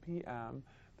 5 p.m.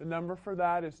 The number for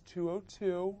that is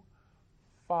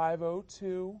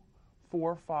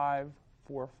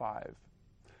 202-502-4545.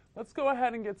 Let's go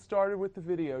ahead and get started with the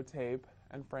videotape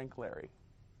and Frank Larry.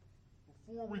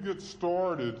 Before we get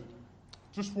started,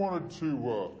 just wanted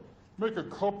to make a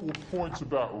couple of points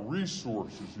about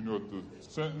resources, at the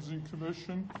Sentencing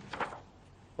Commission,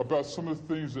 about some of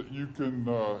the things that you can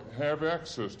have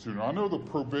access to. Now, I know the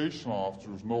probation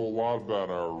officers know a lot about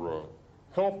our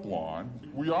helpline.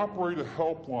 We operate a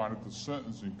helpline at the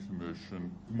Sentencing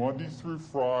Commission Monday through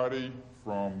Friday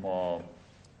from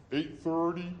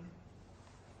 8:30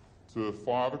 to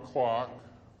 5 o'clock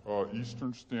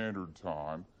Eastern Standard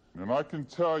Time. And I can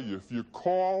tell you, if you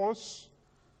call us,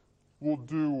 we'll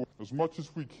do as much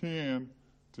as we can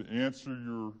to answer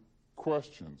your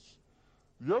questions.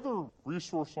 The other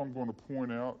resource I'm going to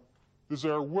point out is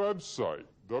our website,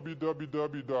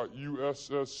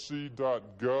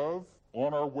 www.ussc.gov.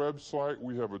 On our website,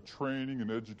 we have a training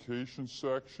and education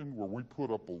section where we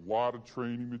put up a lot of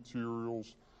training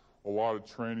materials, a lot of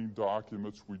training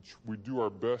documents. We do our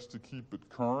best to keep it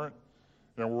current.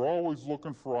 And we're always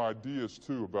looking for ideas,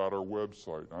 too, about our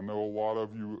website. I know a lot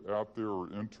of you out there are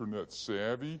internet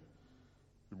savvy,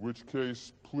 in which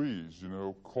case, please,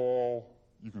 call.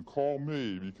 You can call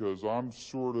me because I'm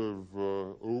sort of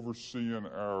overseeing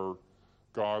our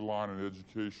guideline and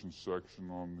education section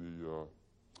on the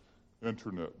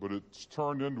internet. But it's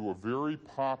turned into a very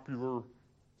popular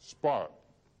spot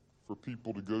for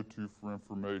people to go to for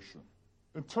information.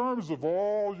 In terms of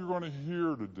all you're going to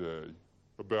hear today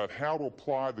about how to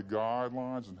apply the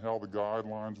guidelines and how the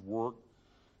guidelines work,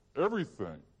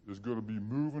 everything is going to be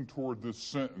moving toward this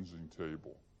sentencing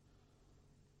table.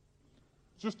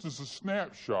 Just as a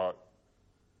snapshot,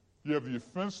 you have the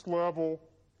offense level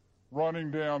running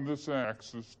down this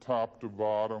axis, top to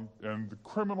bottom, and the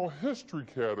criminal history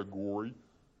category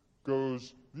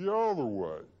goes the other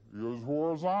way. It goes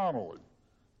horizontally,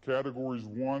 categories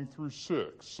 1 through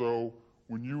 6. So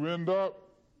when you end up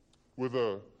with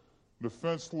an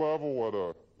offense level at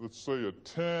let's say a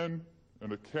 10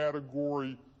 and a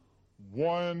category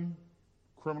 1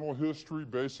 criminal history,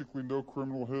 basically no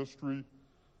criminal history,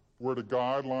 we're at a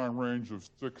guideline range of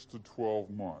 6 to 12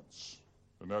 months.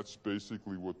 And that's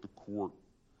basically what the court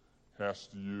has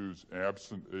to use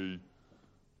absent a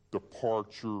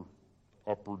departure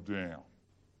up or down.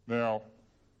 Now,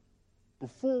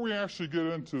 before we actually get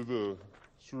into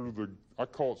I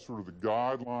call it sort of the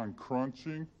guideline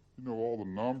crunching, all the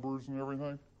numbers and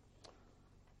everything,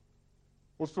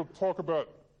 let's talk about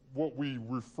what we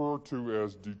refer to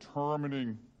as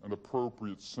determining an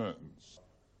appropriate sentence.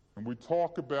 And we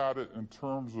talk about it in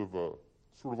terms of a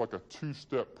sort of like a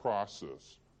 2-step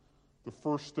process. The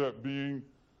first step being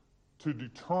to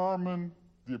determine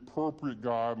the appropriate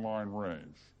guideline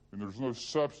range. And there's no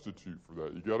substitute for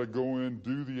that. You got to go in,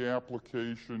 do the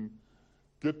application,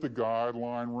 get the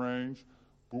guideline range.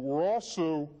 But we're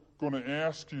also going to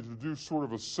ask you to do sort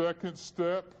of a second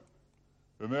step,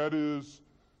 and that is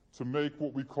to make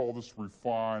what we call this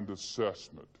refined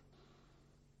assessment.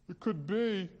 It could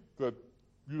be that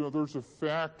there's a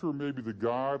factor maybe the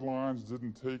guidelines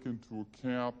didn't take into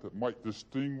account that might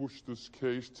distinguish this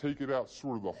case, take it out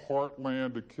sort of the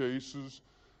heartland of cases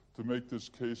to make this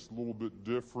case a little bit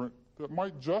different, that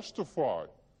might justify,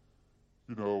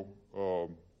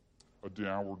 a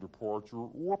downward departure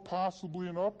or possibly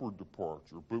an upward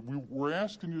departure. But we're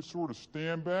asking you to sort of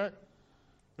stand back,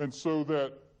 and so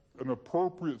that an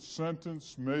appropriate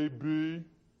sentence may be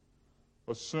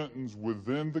a sentence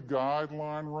within the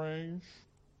guideline range,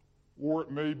 or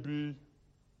it may be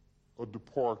a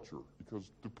departure,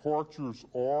 because departures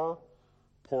are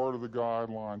part of the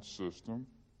guideline system.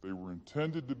 They were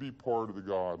intended to be part of the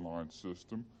guideline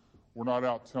system. We're not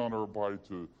out telling everybody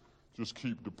to just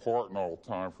keep departing all the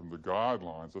time from the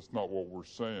guidelines. That's not what we're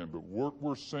saying. But what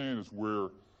we're saying is where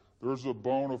there's a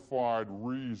bona fide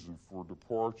reason for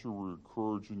departure, we're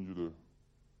encouraging you to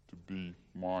be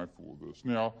mindful of this.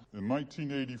 Now, in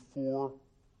 1984,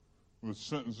 when the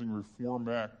Sentencing Reform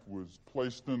Act was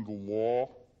placed into law,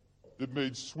 it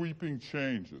made sweeping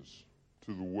changes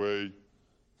to the way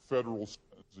federal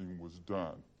sentencing was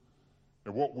done.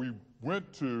 And what we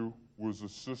went to was a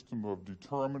system of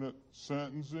determinate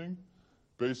sentencing,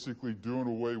 basically doing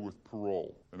away with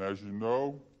parole. And as you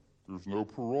know, there's no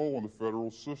parole in the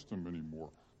federal system anymore.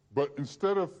 But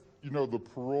instead of, the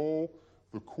parole,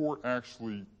 the court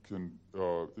actually can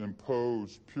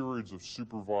impose periods of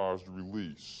supervised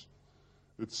release.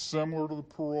 It's similar to the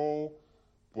parole,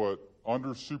 but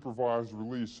under supervised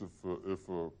release, if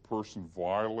a person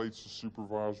violates the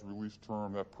supervised release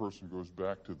term, that person goes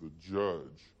back to the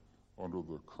judge under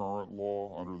the current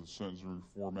law, under the Sentencing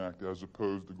Reform Act, as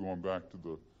opposed to going back to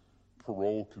the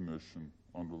parole commission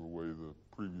under the way the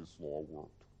previous law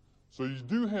worked. So you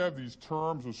do have these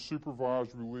terms of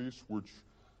supervised release which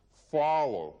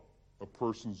follow a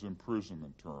person's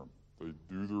imprisonment term. They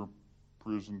do their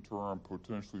prison term,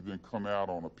 potentially then come out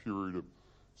on a period of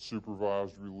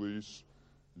supervised release.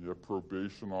 You have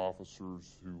probation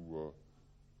officers who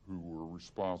are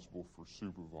responsible for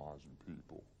supervising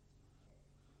people.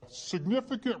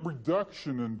 Significant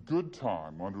reduction in good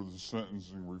time under the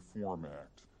Sentencing Reform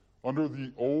Act. Under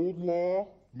the old law,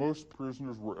 most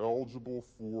prisoners were eligible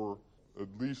for at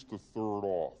least a third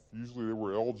off. Usually they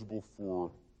were eligible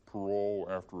for parole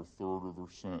after a third of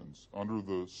their sentence. Under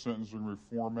the Sentencing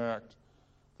Reform Act,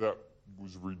 that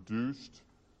was reduced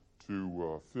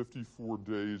to 54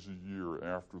 days a year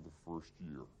after the first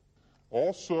year.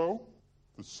 Also,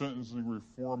 the Sentencing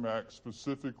Reform Act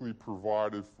specifically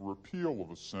provided for appeal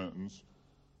of a sentence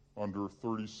under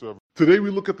 37. Today we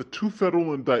look at the two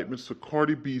federal indictments for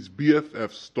Cardi B's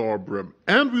BFF Star Brim,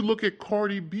 and we look at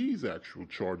Cardi B's actual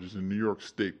charges in New York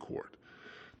State Court.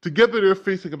 Together they're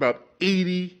facing about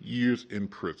 80 years in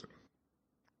prison.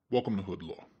 Welcome to Hood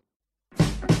Law.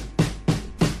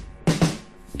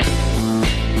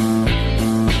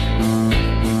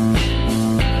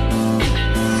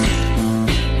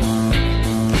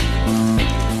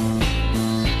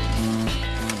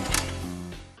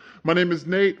 My name is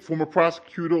Nate, former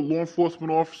prosecutor, law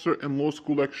enforcement officer, and law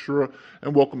school lecturer,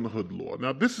 and welcome to Hood Law.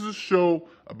 Now, this is a show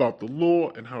about the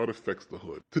law and how it affects the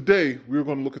hood. Today, we're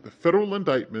going to look at the federal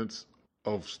indictments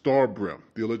of Star Brim,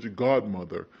 the alleged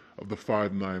godmother of the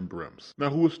 5'9" Brims. Now,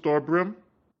 who is Star Brim?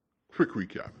 Quick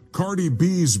recap. Cardi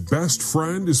B's best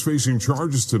friend is facing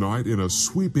charges tonight in a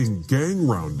sweeping gang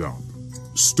roundup.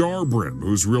 Star Brim,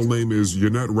 whose real name is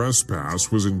Yannette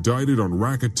Respass, was indicted on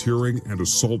racketeering and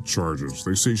assault charges.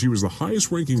 They say she was the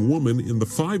highest-ranking woman in the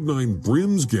 5'9"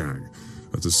 Brims gang.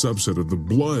 That's a subset of the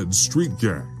Blood street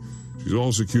gang. She's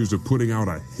also accused of putting out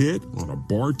a hit on a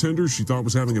bartender she thought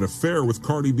was having an affair with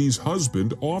Cardi B's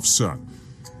husband, Offset.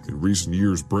 In recent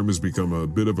years, Brim has become a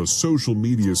bit of a social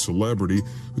media celebrity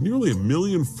with nearly 1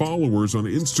 million followers on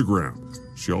Instagram.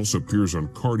 She also appears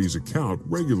on Cardi's account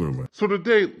regularly. So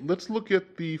today, let's look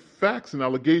at the facts and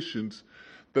allegations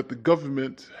that the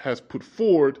government has put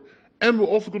forward, and we're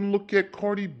also going to look at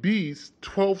Cardi B's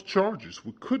 12 charges,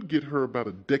 which could get her about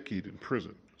a decade in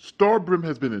prison. Star Brim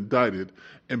has been indicted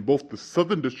in both the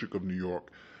Southern District of New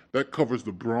York, that covers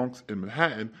the Bronx and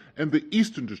Manhattan, and the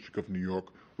Eastern District of New York,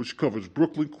 which covers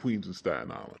Brooklyn, Queens, and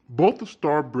Staten Island. Both of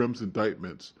Star Brim's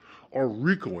indictments are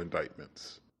RICO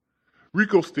indictments.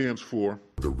 RICO stands for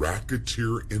the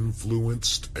Racketeer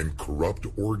Influenced and Corrupt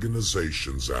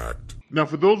Organizations Act. Now,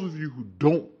 for those of you who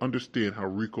don't understand how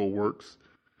RICO works,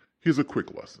 here's a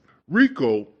quick lesson.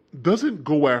 RICO doesn't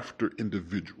go after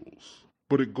individuals,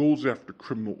 but it goes after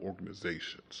criminal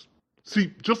organizations.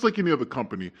 See, just like any other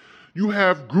company, you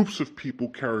have groups of people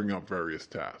carrying out various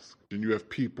tasks. And you have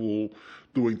people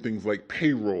doing things like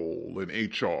payroll and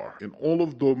HR, and all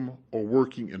of them are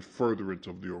working in furtherance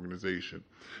of the organization.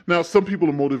 Now, some people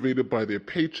are motivated by their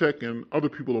paycheck, and other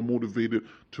people are motivated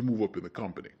to move up in the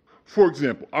company. For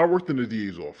example, I worked in the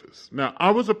DA's office. Now,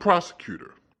 I was a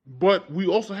prosecutor, but we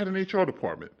also had an HR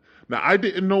department. Now, I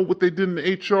didn't know what they did in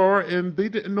the HR, and they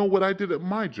didn't know what I did at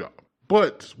my job.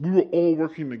 But we were all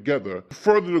working together to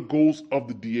further the goals of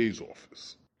the DA's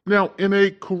office. Now, in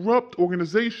a corrupt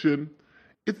organization,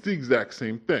 it's the exact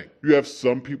same thing. You have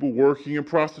some people working in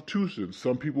prostitution,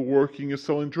 some people working in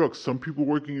selling drugs, some people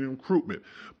working in recruitment.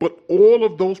 But all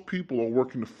of those people are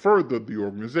working to further the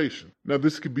organization. Now,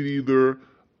 this could be either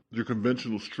your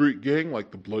conventional street gang,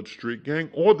 like the Blood Street Gang,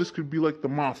 or this could be like the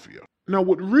Mafia. Now,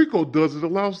 what RICO does is it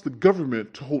allows the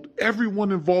government to hold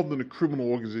everyone involved in a criminal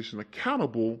organization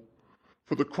accountable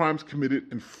for the crimes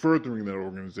committed in furthering that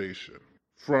organization,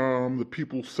 from the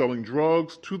people selling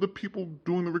drugs to the people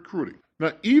doing the recruiting.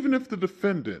 Now, even if the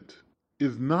defendant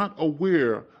is not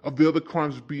aware of the other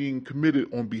crimes being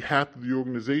committed on behalf of the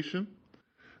organization,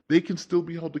 they can still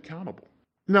be held accountable.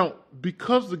 Now,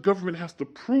 because the government has to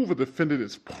prove a defendant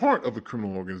is part of a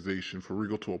criminal organization for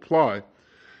RICO to apply,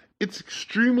 it's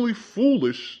extremely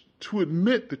foolish to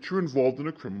admit that you're involved in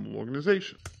a criminal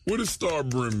organization. What does Star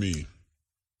Brim mean?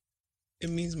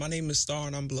 It means my name is Star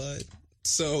and I'm blood.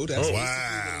 So that's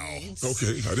wow. What it means.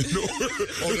 Okay, I didn't know.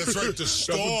 Oh, that's right. The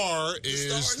star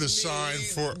is the sign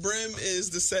for. Brim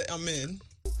is the set I'm in.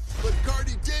 But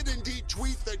Cardi did indeed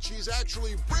tweet that she's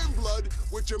actually Brimblood,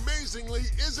 which amazingly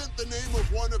isn't the name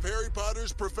of one of Harry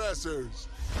Potter's professors.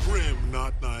 Brim,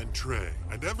 not Nine Trey.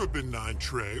 I've never been Nine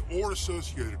Trey or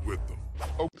associated with them.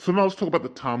 So now let's talk about the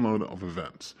timeline of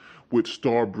events with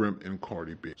Star Brim and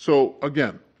Cardi B. So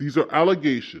again, these are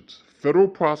allegations. Federal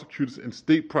prosecutors and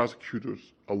state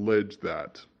prosecutors allege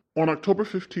that on October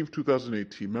 15,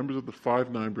 2018, members of the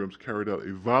 5'9 Brims carried out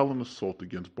a violent assault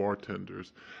against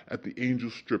bartenders at the Angel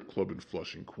Strip Club in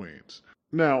Flushing, Queens.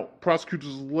 Now,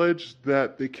 prosecutors allege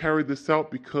that they carried this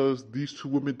out because these two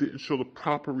women didn't show the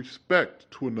proper respect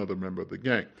to another member of the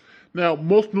gang. Now,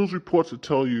 most news reports will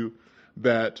tell you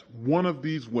that one of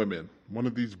these women, one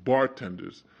of these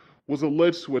bartenders, was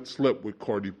alleged to have slept with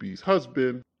Cardi B's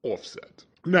husband, Offset.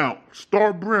 Now,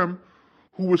 Star Brim,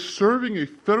 who was serving a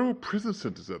federal prison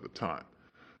sentence at the time,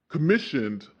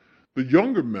 commissioned the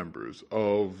younger members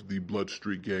of the Blood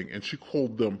Street Gang, and she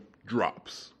called them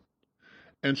drops.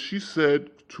 And she said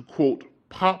to, quote,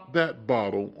 pop that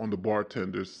bottle on the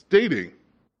bartenders, stating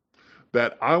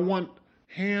that I want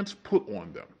hands put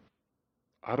on them.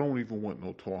 I don't even want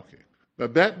no talking. Now,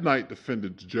 that night,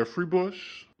 defendants Jeffrey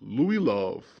Bush, Louis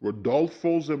Love,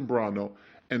 Rodolfo Zambrano,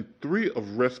 and 3 of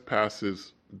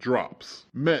Respass's drops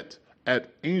met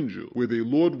at Angel, where they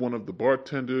lured one of the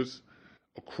bartenders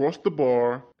across the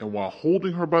bar, and while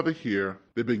holding her by the hair,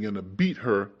 they began to beat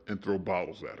her and throw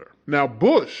bottles at her. Now,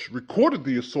 Bush recorded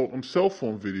the assault on cell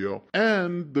phone video,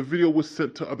 and the video was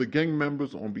sent to other gang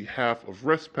members on behalf of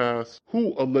Respass,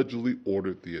 who allegedly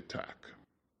ordered the attack.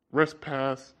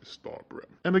 Respass is Star Brim.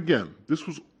 And again, this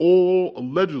was all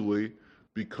allegedly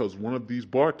because one of these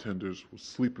bartenders was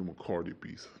sleeping with Cardi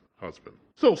B's husband.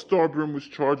 So Star Brim was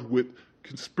charged with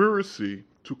conspiracy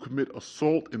to commit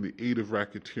assault in the aid of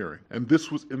racketeering. And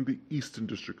this was in the Eastern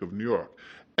District of New York.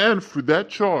 And for that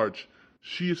charge,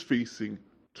 she is facing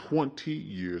 20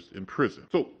 years in prison.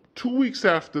 So 2 weeks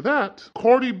after that,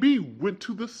 Cardi B went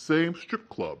to the same strip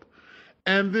club.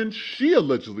 And then she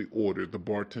allegedly ordered the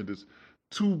bartenders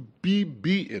to be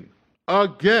beaten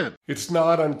again. It's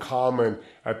not uncommon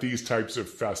at these types of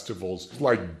festivals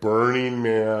like Burning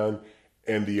Man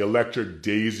and the Electric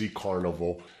Daisy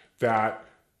Carnival that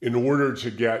in order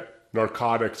to get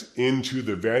narcotics into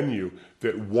the venue,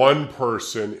 that one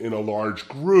person in a large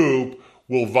group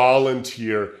will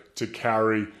volunteer to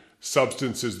carry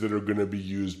substances that are going to be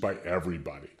used by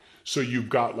everybody. So you've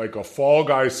got like a fall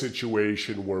guy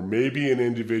situation where maybe an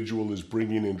individual is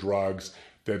bringing in drugs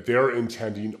that they're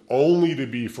intending only to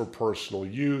be for personal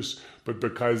use, but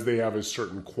because they have a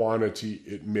certain quantity,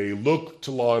 it may look to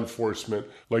law enforcement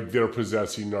like they're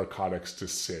possessing narcotics to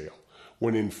sale,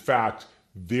 when in fact,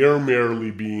 they're merely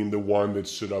being the one that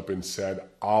stood up and said,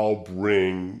 I'll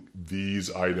bring these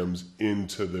items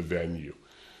into the venue.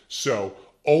 So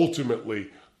ultimately,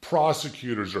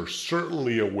 prosecutors are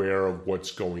certainly aware of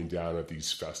what's going down at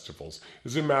these festivals.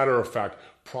 As a matter of fact,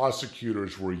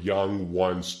 prosecutors were young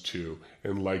once too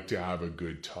and like to have a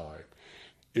good time.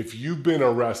 If you've been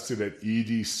arrested at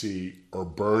EDC or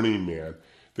Burning Man,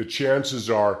 the chances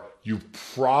are you've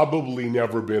probably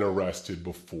never been arrested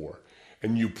before.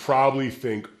 And you probably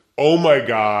think, oh my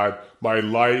God, my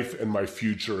life and my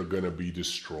future are going to be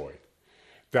destroyed.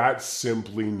 That's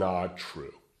simply not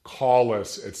true. Call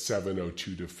us at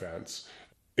 702 Defense.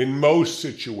 In most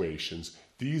situations,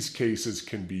 these cases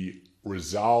can be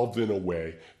resolved in a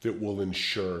way that will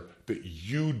ensure that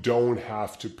you don't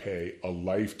have to pay a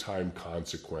lifetime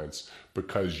consequence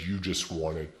because you just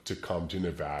wanted to come to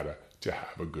Nevada to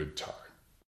have a good time.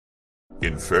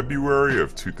 In February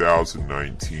of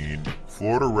 2019,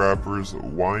 Florida rappers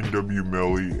YNW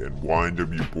Melly and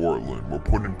YNW Portland were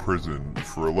put in prison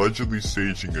for allegedly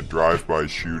staging a drive-by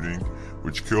shooting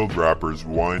which killed rappers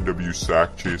YNW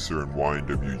Sack Chaser and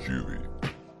YNW Juvie.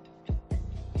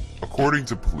 According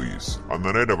to police, on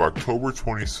the night of October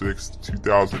 26,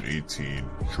 2018,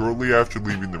 shortly after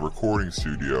leaving the recording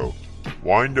studio,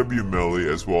 YNW Melly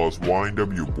as well as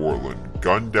YNW Portland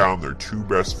gunned down their two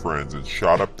best friends and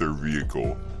shot up their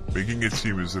vehicle, making it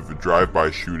seem as if a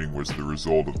drive-by shooting was the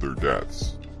result of their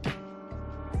deaths.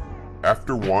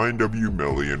 After YNW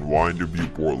Melly and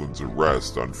YNW Portland's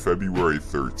arrest on February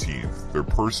 13th, their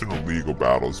personal legal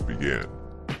battles began.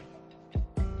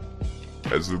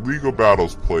 As the legal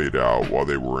battles played out while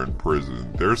they were in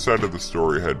prison, their side of the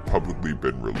story had publicly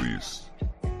been released.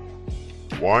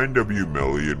 YNW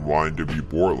Melly and YNW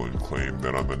Portland claimed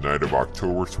that on the night of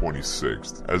October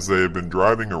 26th, as they had been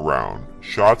driving around,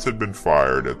 shots had been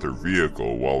fired at their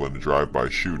vehicle while in a drive-by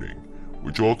shooting,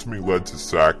 which ultimately led to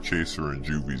Sack Chaser and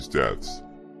Juvie's deaths.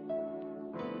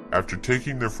 After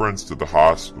taking their friends to the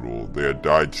hospital, they had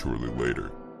died shortly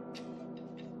later.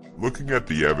 Looking at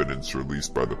the evidence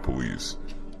released by the police,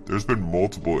 there's been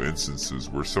multiple instances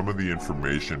where some of the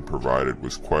information provided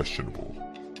was questionable.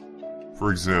 For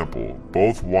example,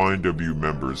 both YNW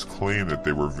members claim that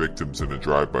they were victims in a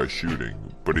drive-by shooting,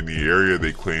 but in the area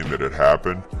they claim that it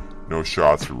happened, no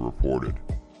shots were reported.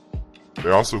 They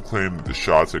also claim that the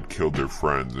shots had killed their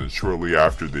friends, and shortly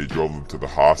after they drove them to the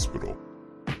hospital.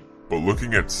 But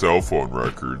looking at cell phone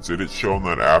records, it had shown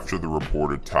that after the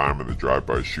reported time of the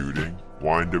drive-by shooting,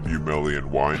 YNW Melly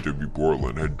and YNW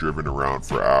Portland had driven around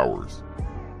for hours.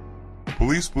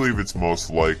 Police believe it's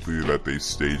most likely that they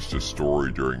staged a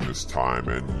story during this time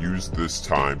and used this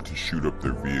time to shoot up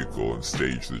their vehicle and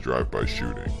stage the drive-by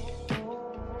shooting.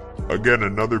 Again,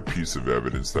 another piece of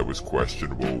evidence that was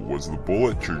questionable was the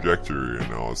bullet trajectory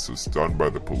analysis done by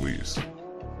the police.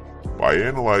 By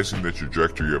analyzing the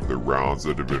trajectory of the rounds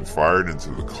that had been fired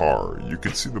into the car, you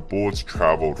could see the bullets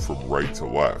traveled from right to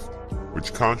left,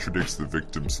 which contradicts the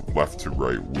victim's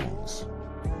left-to-right wounds.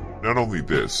 Not only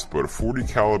this, but a .40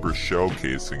 caliber shell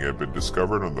casing had been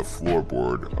discovered on the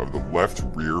floorboard of the left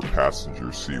rear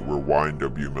passenger seat where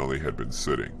YNW Melly had been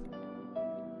sitting.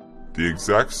 The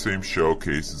exact same shell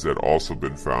cases had also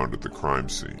been found at the crime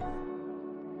scene.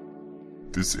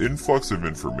 This influx of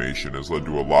information has led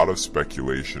to a lot of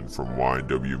speculation from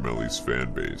YNW Melly's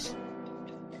fan base.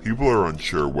 People are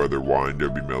unsure whether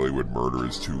YNW Melly would murder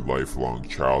his two lifelong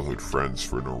childhood friends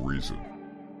for no reason.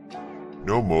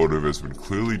 No motive has been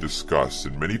clearly discussed,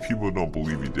 and many people don't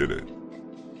believe he did it.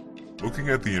 Looking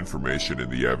at the information in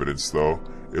the evidence, though,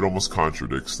 it almost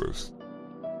contradicts this.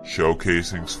 Shell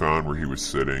casings found where he was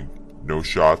sitting, no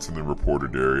shots in the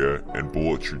reported area, and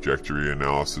bullet trajectory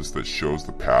analysis that shows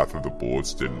the path of the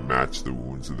bullets didn't match the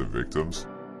wounds of the victims.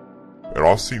 It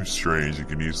all seems strange and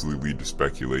can easily lead to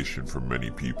speculation from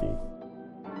many people.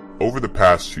 Over the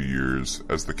past 2 years,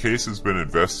 as the case has been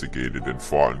investigated and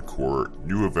fought in court,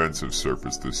 new events have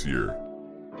surfaced this year.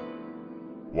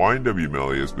 YNW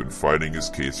Melly has been fighting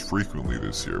his case frequently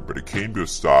this year, but it came to a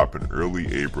stop in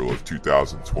early April of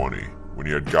 2020 when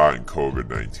he had gotten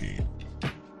COVID-19.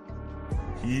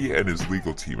 He and his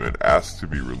legal team had asked to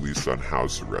be released on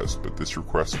house arrest, but this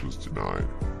request was denied.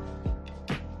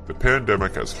 The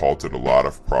pandemic has halted a lot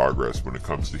of progress when it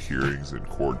comes to hearings and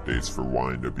court dates for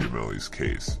YNW Melly's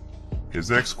case. His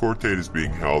next court date is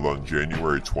being held on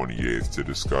January 28th to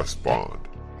discuss bond.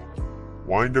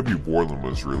 YNW Portland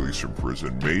was released from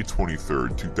prison May 23,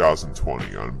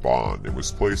 2020 on bond and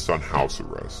was placed on house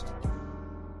arrest.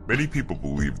 Many people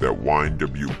believe that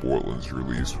YNW Portland's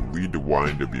release will lead to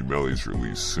YNW Melly's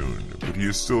release soon, but he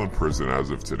is still in prison as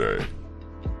of today.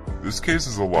 This case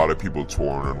has a lot of people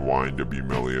torn on YNW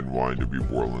Melly and YNW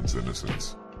Portland's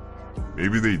innocence.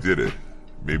 Maybe they did it,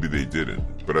 maybe they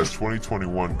didn't, but as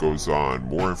 2021 goes on,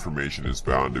 more information is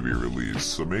bound to be released,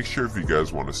 so make sure if you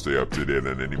guys want to stay up to date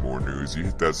on any more news, you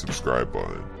hit that subscribe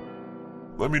button.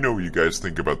 Let me know what you guys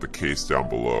think about the case down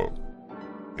below.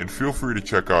 And feel free to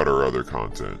check out our other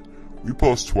content. We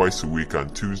post twice a week on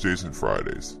Tuesdays and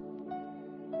Fridays.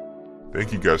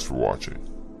 Thank you guys for watching.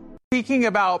 Speaking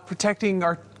about protecting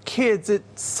our kids,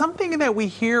 it's something that we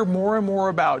hear more and more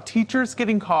about. Teachers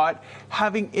getting caught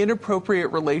having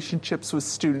inappropriate relationships with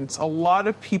students. A lot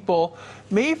of people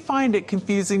may find it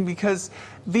confusing because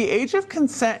the age of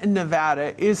consent in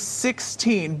Nevada is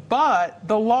 16, but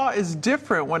the law is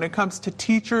different when it comes to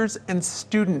teachers and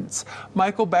students.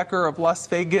 Michael Becker of Las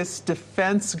Vegas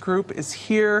Defense Group is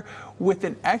here with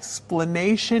an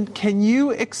explanation. Can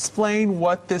you explain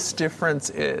what this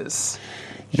difference is?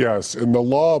 Yes, and the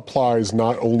law applies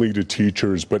not only to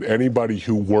teachers, but anybody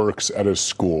who works at a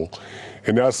school.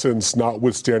 In essence,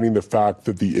 notwithstanding the fact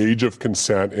that the age of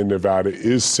consent in Nevada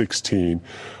is 16,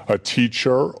 a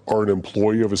teacher or an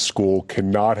employee of a school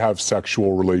cannot have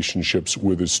sexual relationships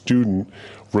with a student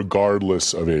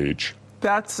regardless of age.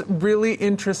 That's really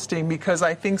interesting because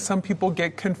I think some people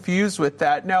get confused with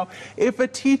that. Now, if a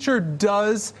teacher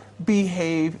does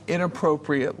behave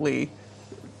inappropriately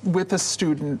with a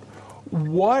student,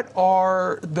 what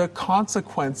are the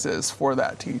consequences for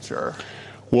that teacher?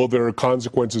 Well, there are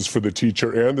consequences for the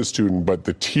teacher and the student, but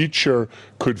the teacher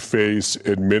could face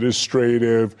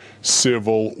administrative,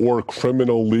 civil, or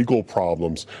criminal legal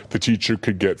problems. The teacher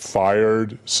could get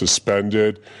fired,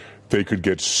 suspended, they could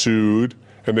get sued,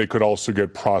 and they could also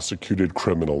get prosecuted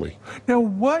criminally. Now,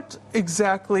 what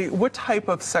type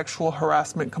of sexual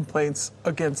harassment complaints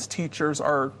against teachers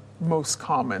are most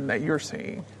common that you're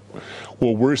seeing?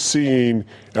 Well, we're seeing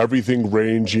everything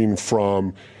ranging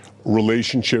from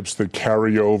relationships that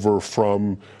carry over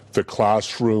from the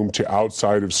classroom to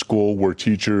outside of school, where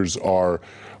teachers are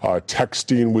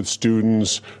texting with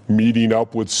students, meeting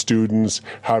up with students,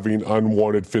 having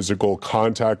unwanted physical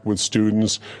contact with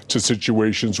students, to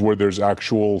situations where there's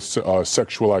actual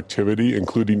sexual activity,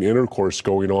 including intercourse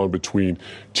going on between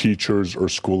teachers or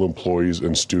school employees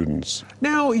and students.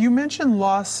 Now, you mentioned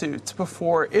lawsuits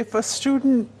before. If a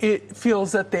student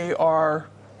feels that they are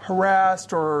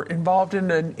harassed or involved in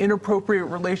an inappropriate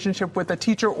relationship with a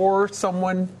teacher or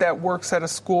someone that works at a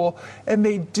school, and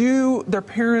their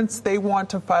parents, they want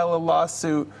to file a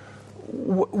lawsuit,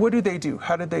 what do they do?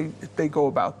 How do they go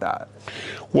about that?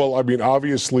 Well, I mean,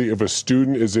 obviously, if a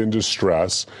student is in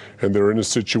distress and they're in a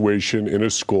situation in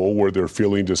a school where they're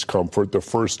feeling discomfort, the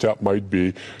first step might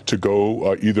be to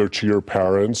go either to your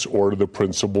parents or to the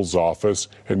principal's office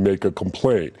and make a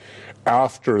complaint.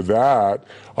 After that,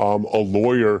 a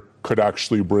lawyer could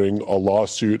actually bring a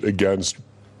lawsuit against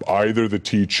either the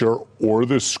teacher or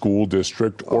the school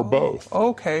district or both.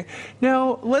 Okay.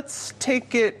 Now, let's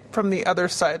take it from the other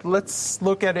side. Let's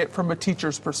look at it from a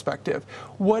teacher's perspective.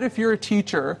 What if you're a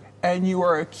teacher and you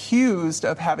are accused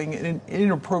of having an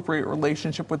inappropriate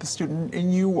relationship with a student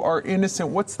and you are innocent?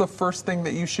 What's the first thing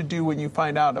that you should do when you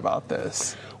find out about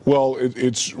this? Well,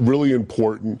 it's really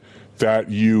important that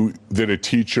a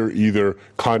teacher either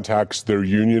contacts their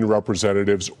union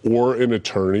representatives or an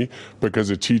attorney,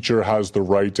 because a teacher has the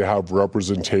right to have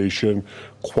representation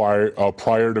prior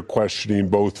to questioning,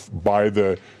 both by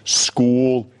the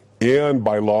school and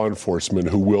by law enforcement,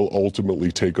 who will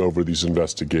ultimately take over these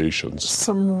investigations.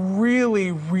 Some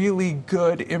really, really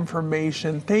good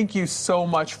information. Thank you so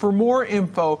much. For more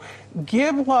info,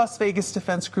 give Las Vegas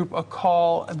Defense Group a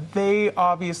call. They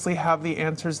obviously have the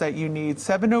answers that you need.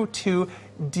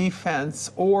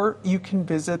 702-DEFENSE, or you can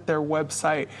visit their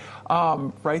website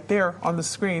right there on the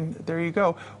screen. There you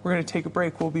go. We're going to take a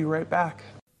break. We'll be right back.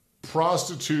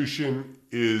 Prostitution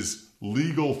is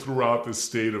legal throughout the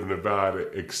state of Nevada,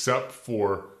 except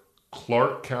for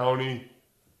Clark County,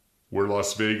 where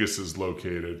Las Vegas is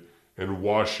located, and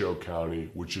Washoe County,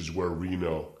 which is where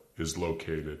Reno is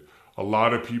located. A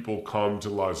lot of people come to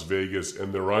Las Vegas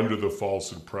and they're under the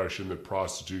false impression that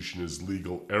prostitution is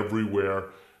legal everywhere.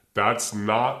 That's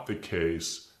not the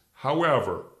case.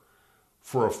 However,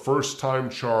 for a first-time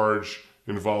charge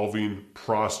involving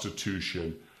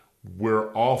prostitution,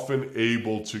 we're often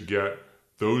able to get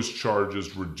those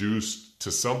charges reduced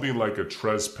to something like a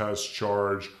trespass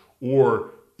charge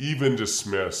or even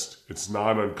dismissed. It's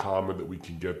not uncommon that we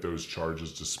can get those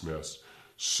charges dismissed.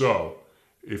 So,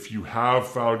 if you have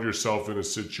found yourself in a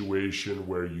situation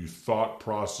where you thought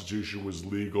prostitution was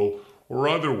legal, or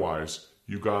otherwise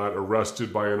you got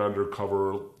arrested by an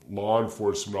undercover law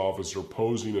enforcement officer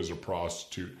posing as a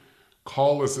prostitute,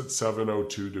 call us at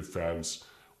 702-DEFENSE.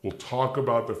 We'll talk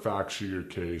about the facts of your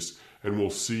case, and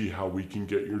we'll see how we can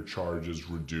get your charges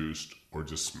reduced or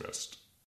dismissed.